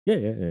 Yeah.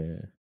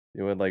 You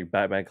know when like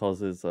Batman calls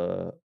his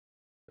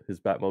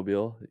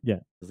Batmobile? Yeah.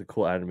 There's a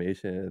cool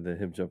animation and then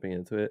him jumping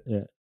into it.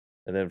 Yeah.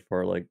 And then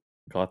for like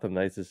Gotham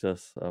Knights, it's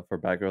just for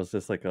Batgirl, it's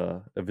just like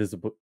a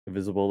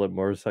invisible like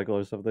motorcycle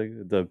or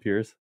something that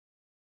appears.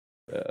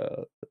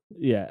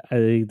 Yeah, I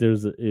think it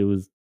was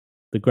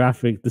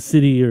the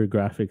city or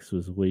graphics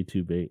was way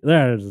too big.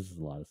 There's just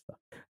a lot of stuff.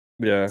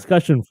 Yeah,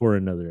 discussion for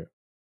another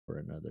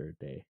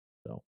day.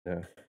 So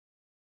yeah,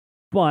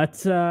 but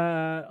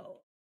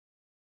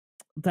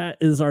that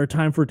is our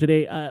time for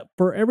today.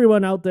 For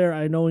everyone out there,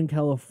 I know in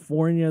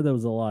California there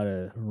was a lot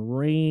of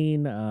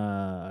rain.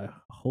 I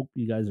hope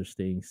you guys are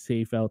staying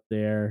safe out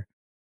there.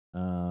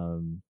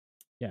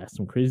 Yeah,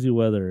 some crazy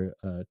weather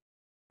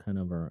kind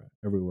of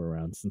everywhere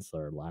around since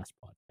our last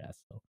podcast.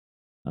 So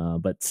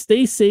but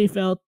stay safe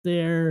out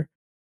there.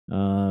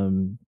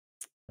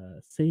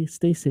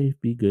 Stay safe,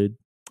 be good,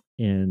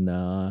 and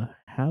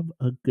have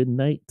a good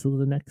night till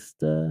the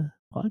next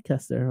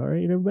podcast there. All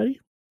right, everybody.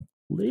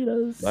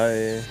 Laters.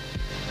 bye.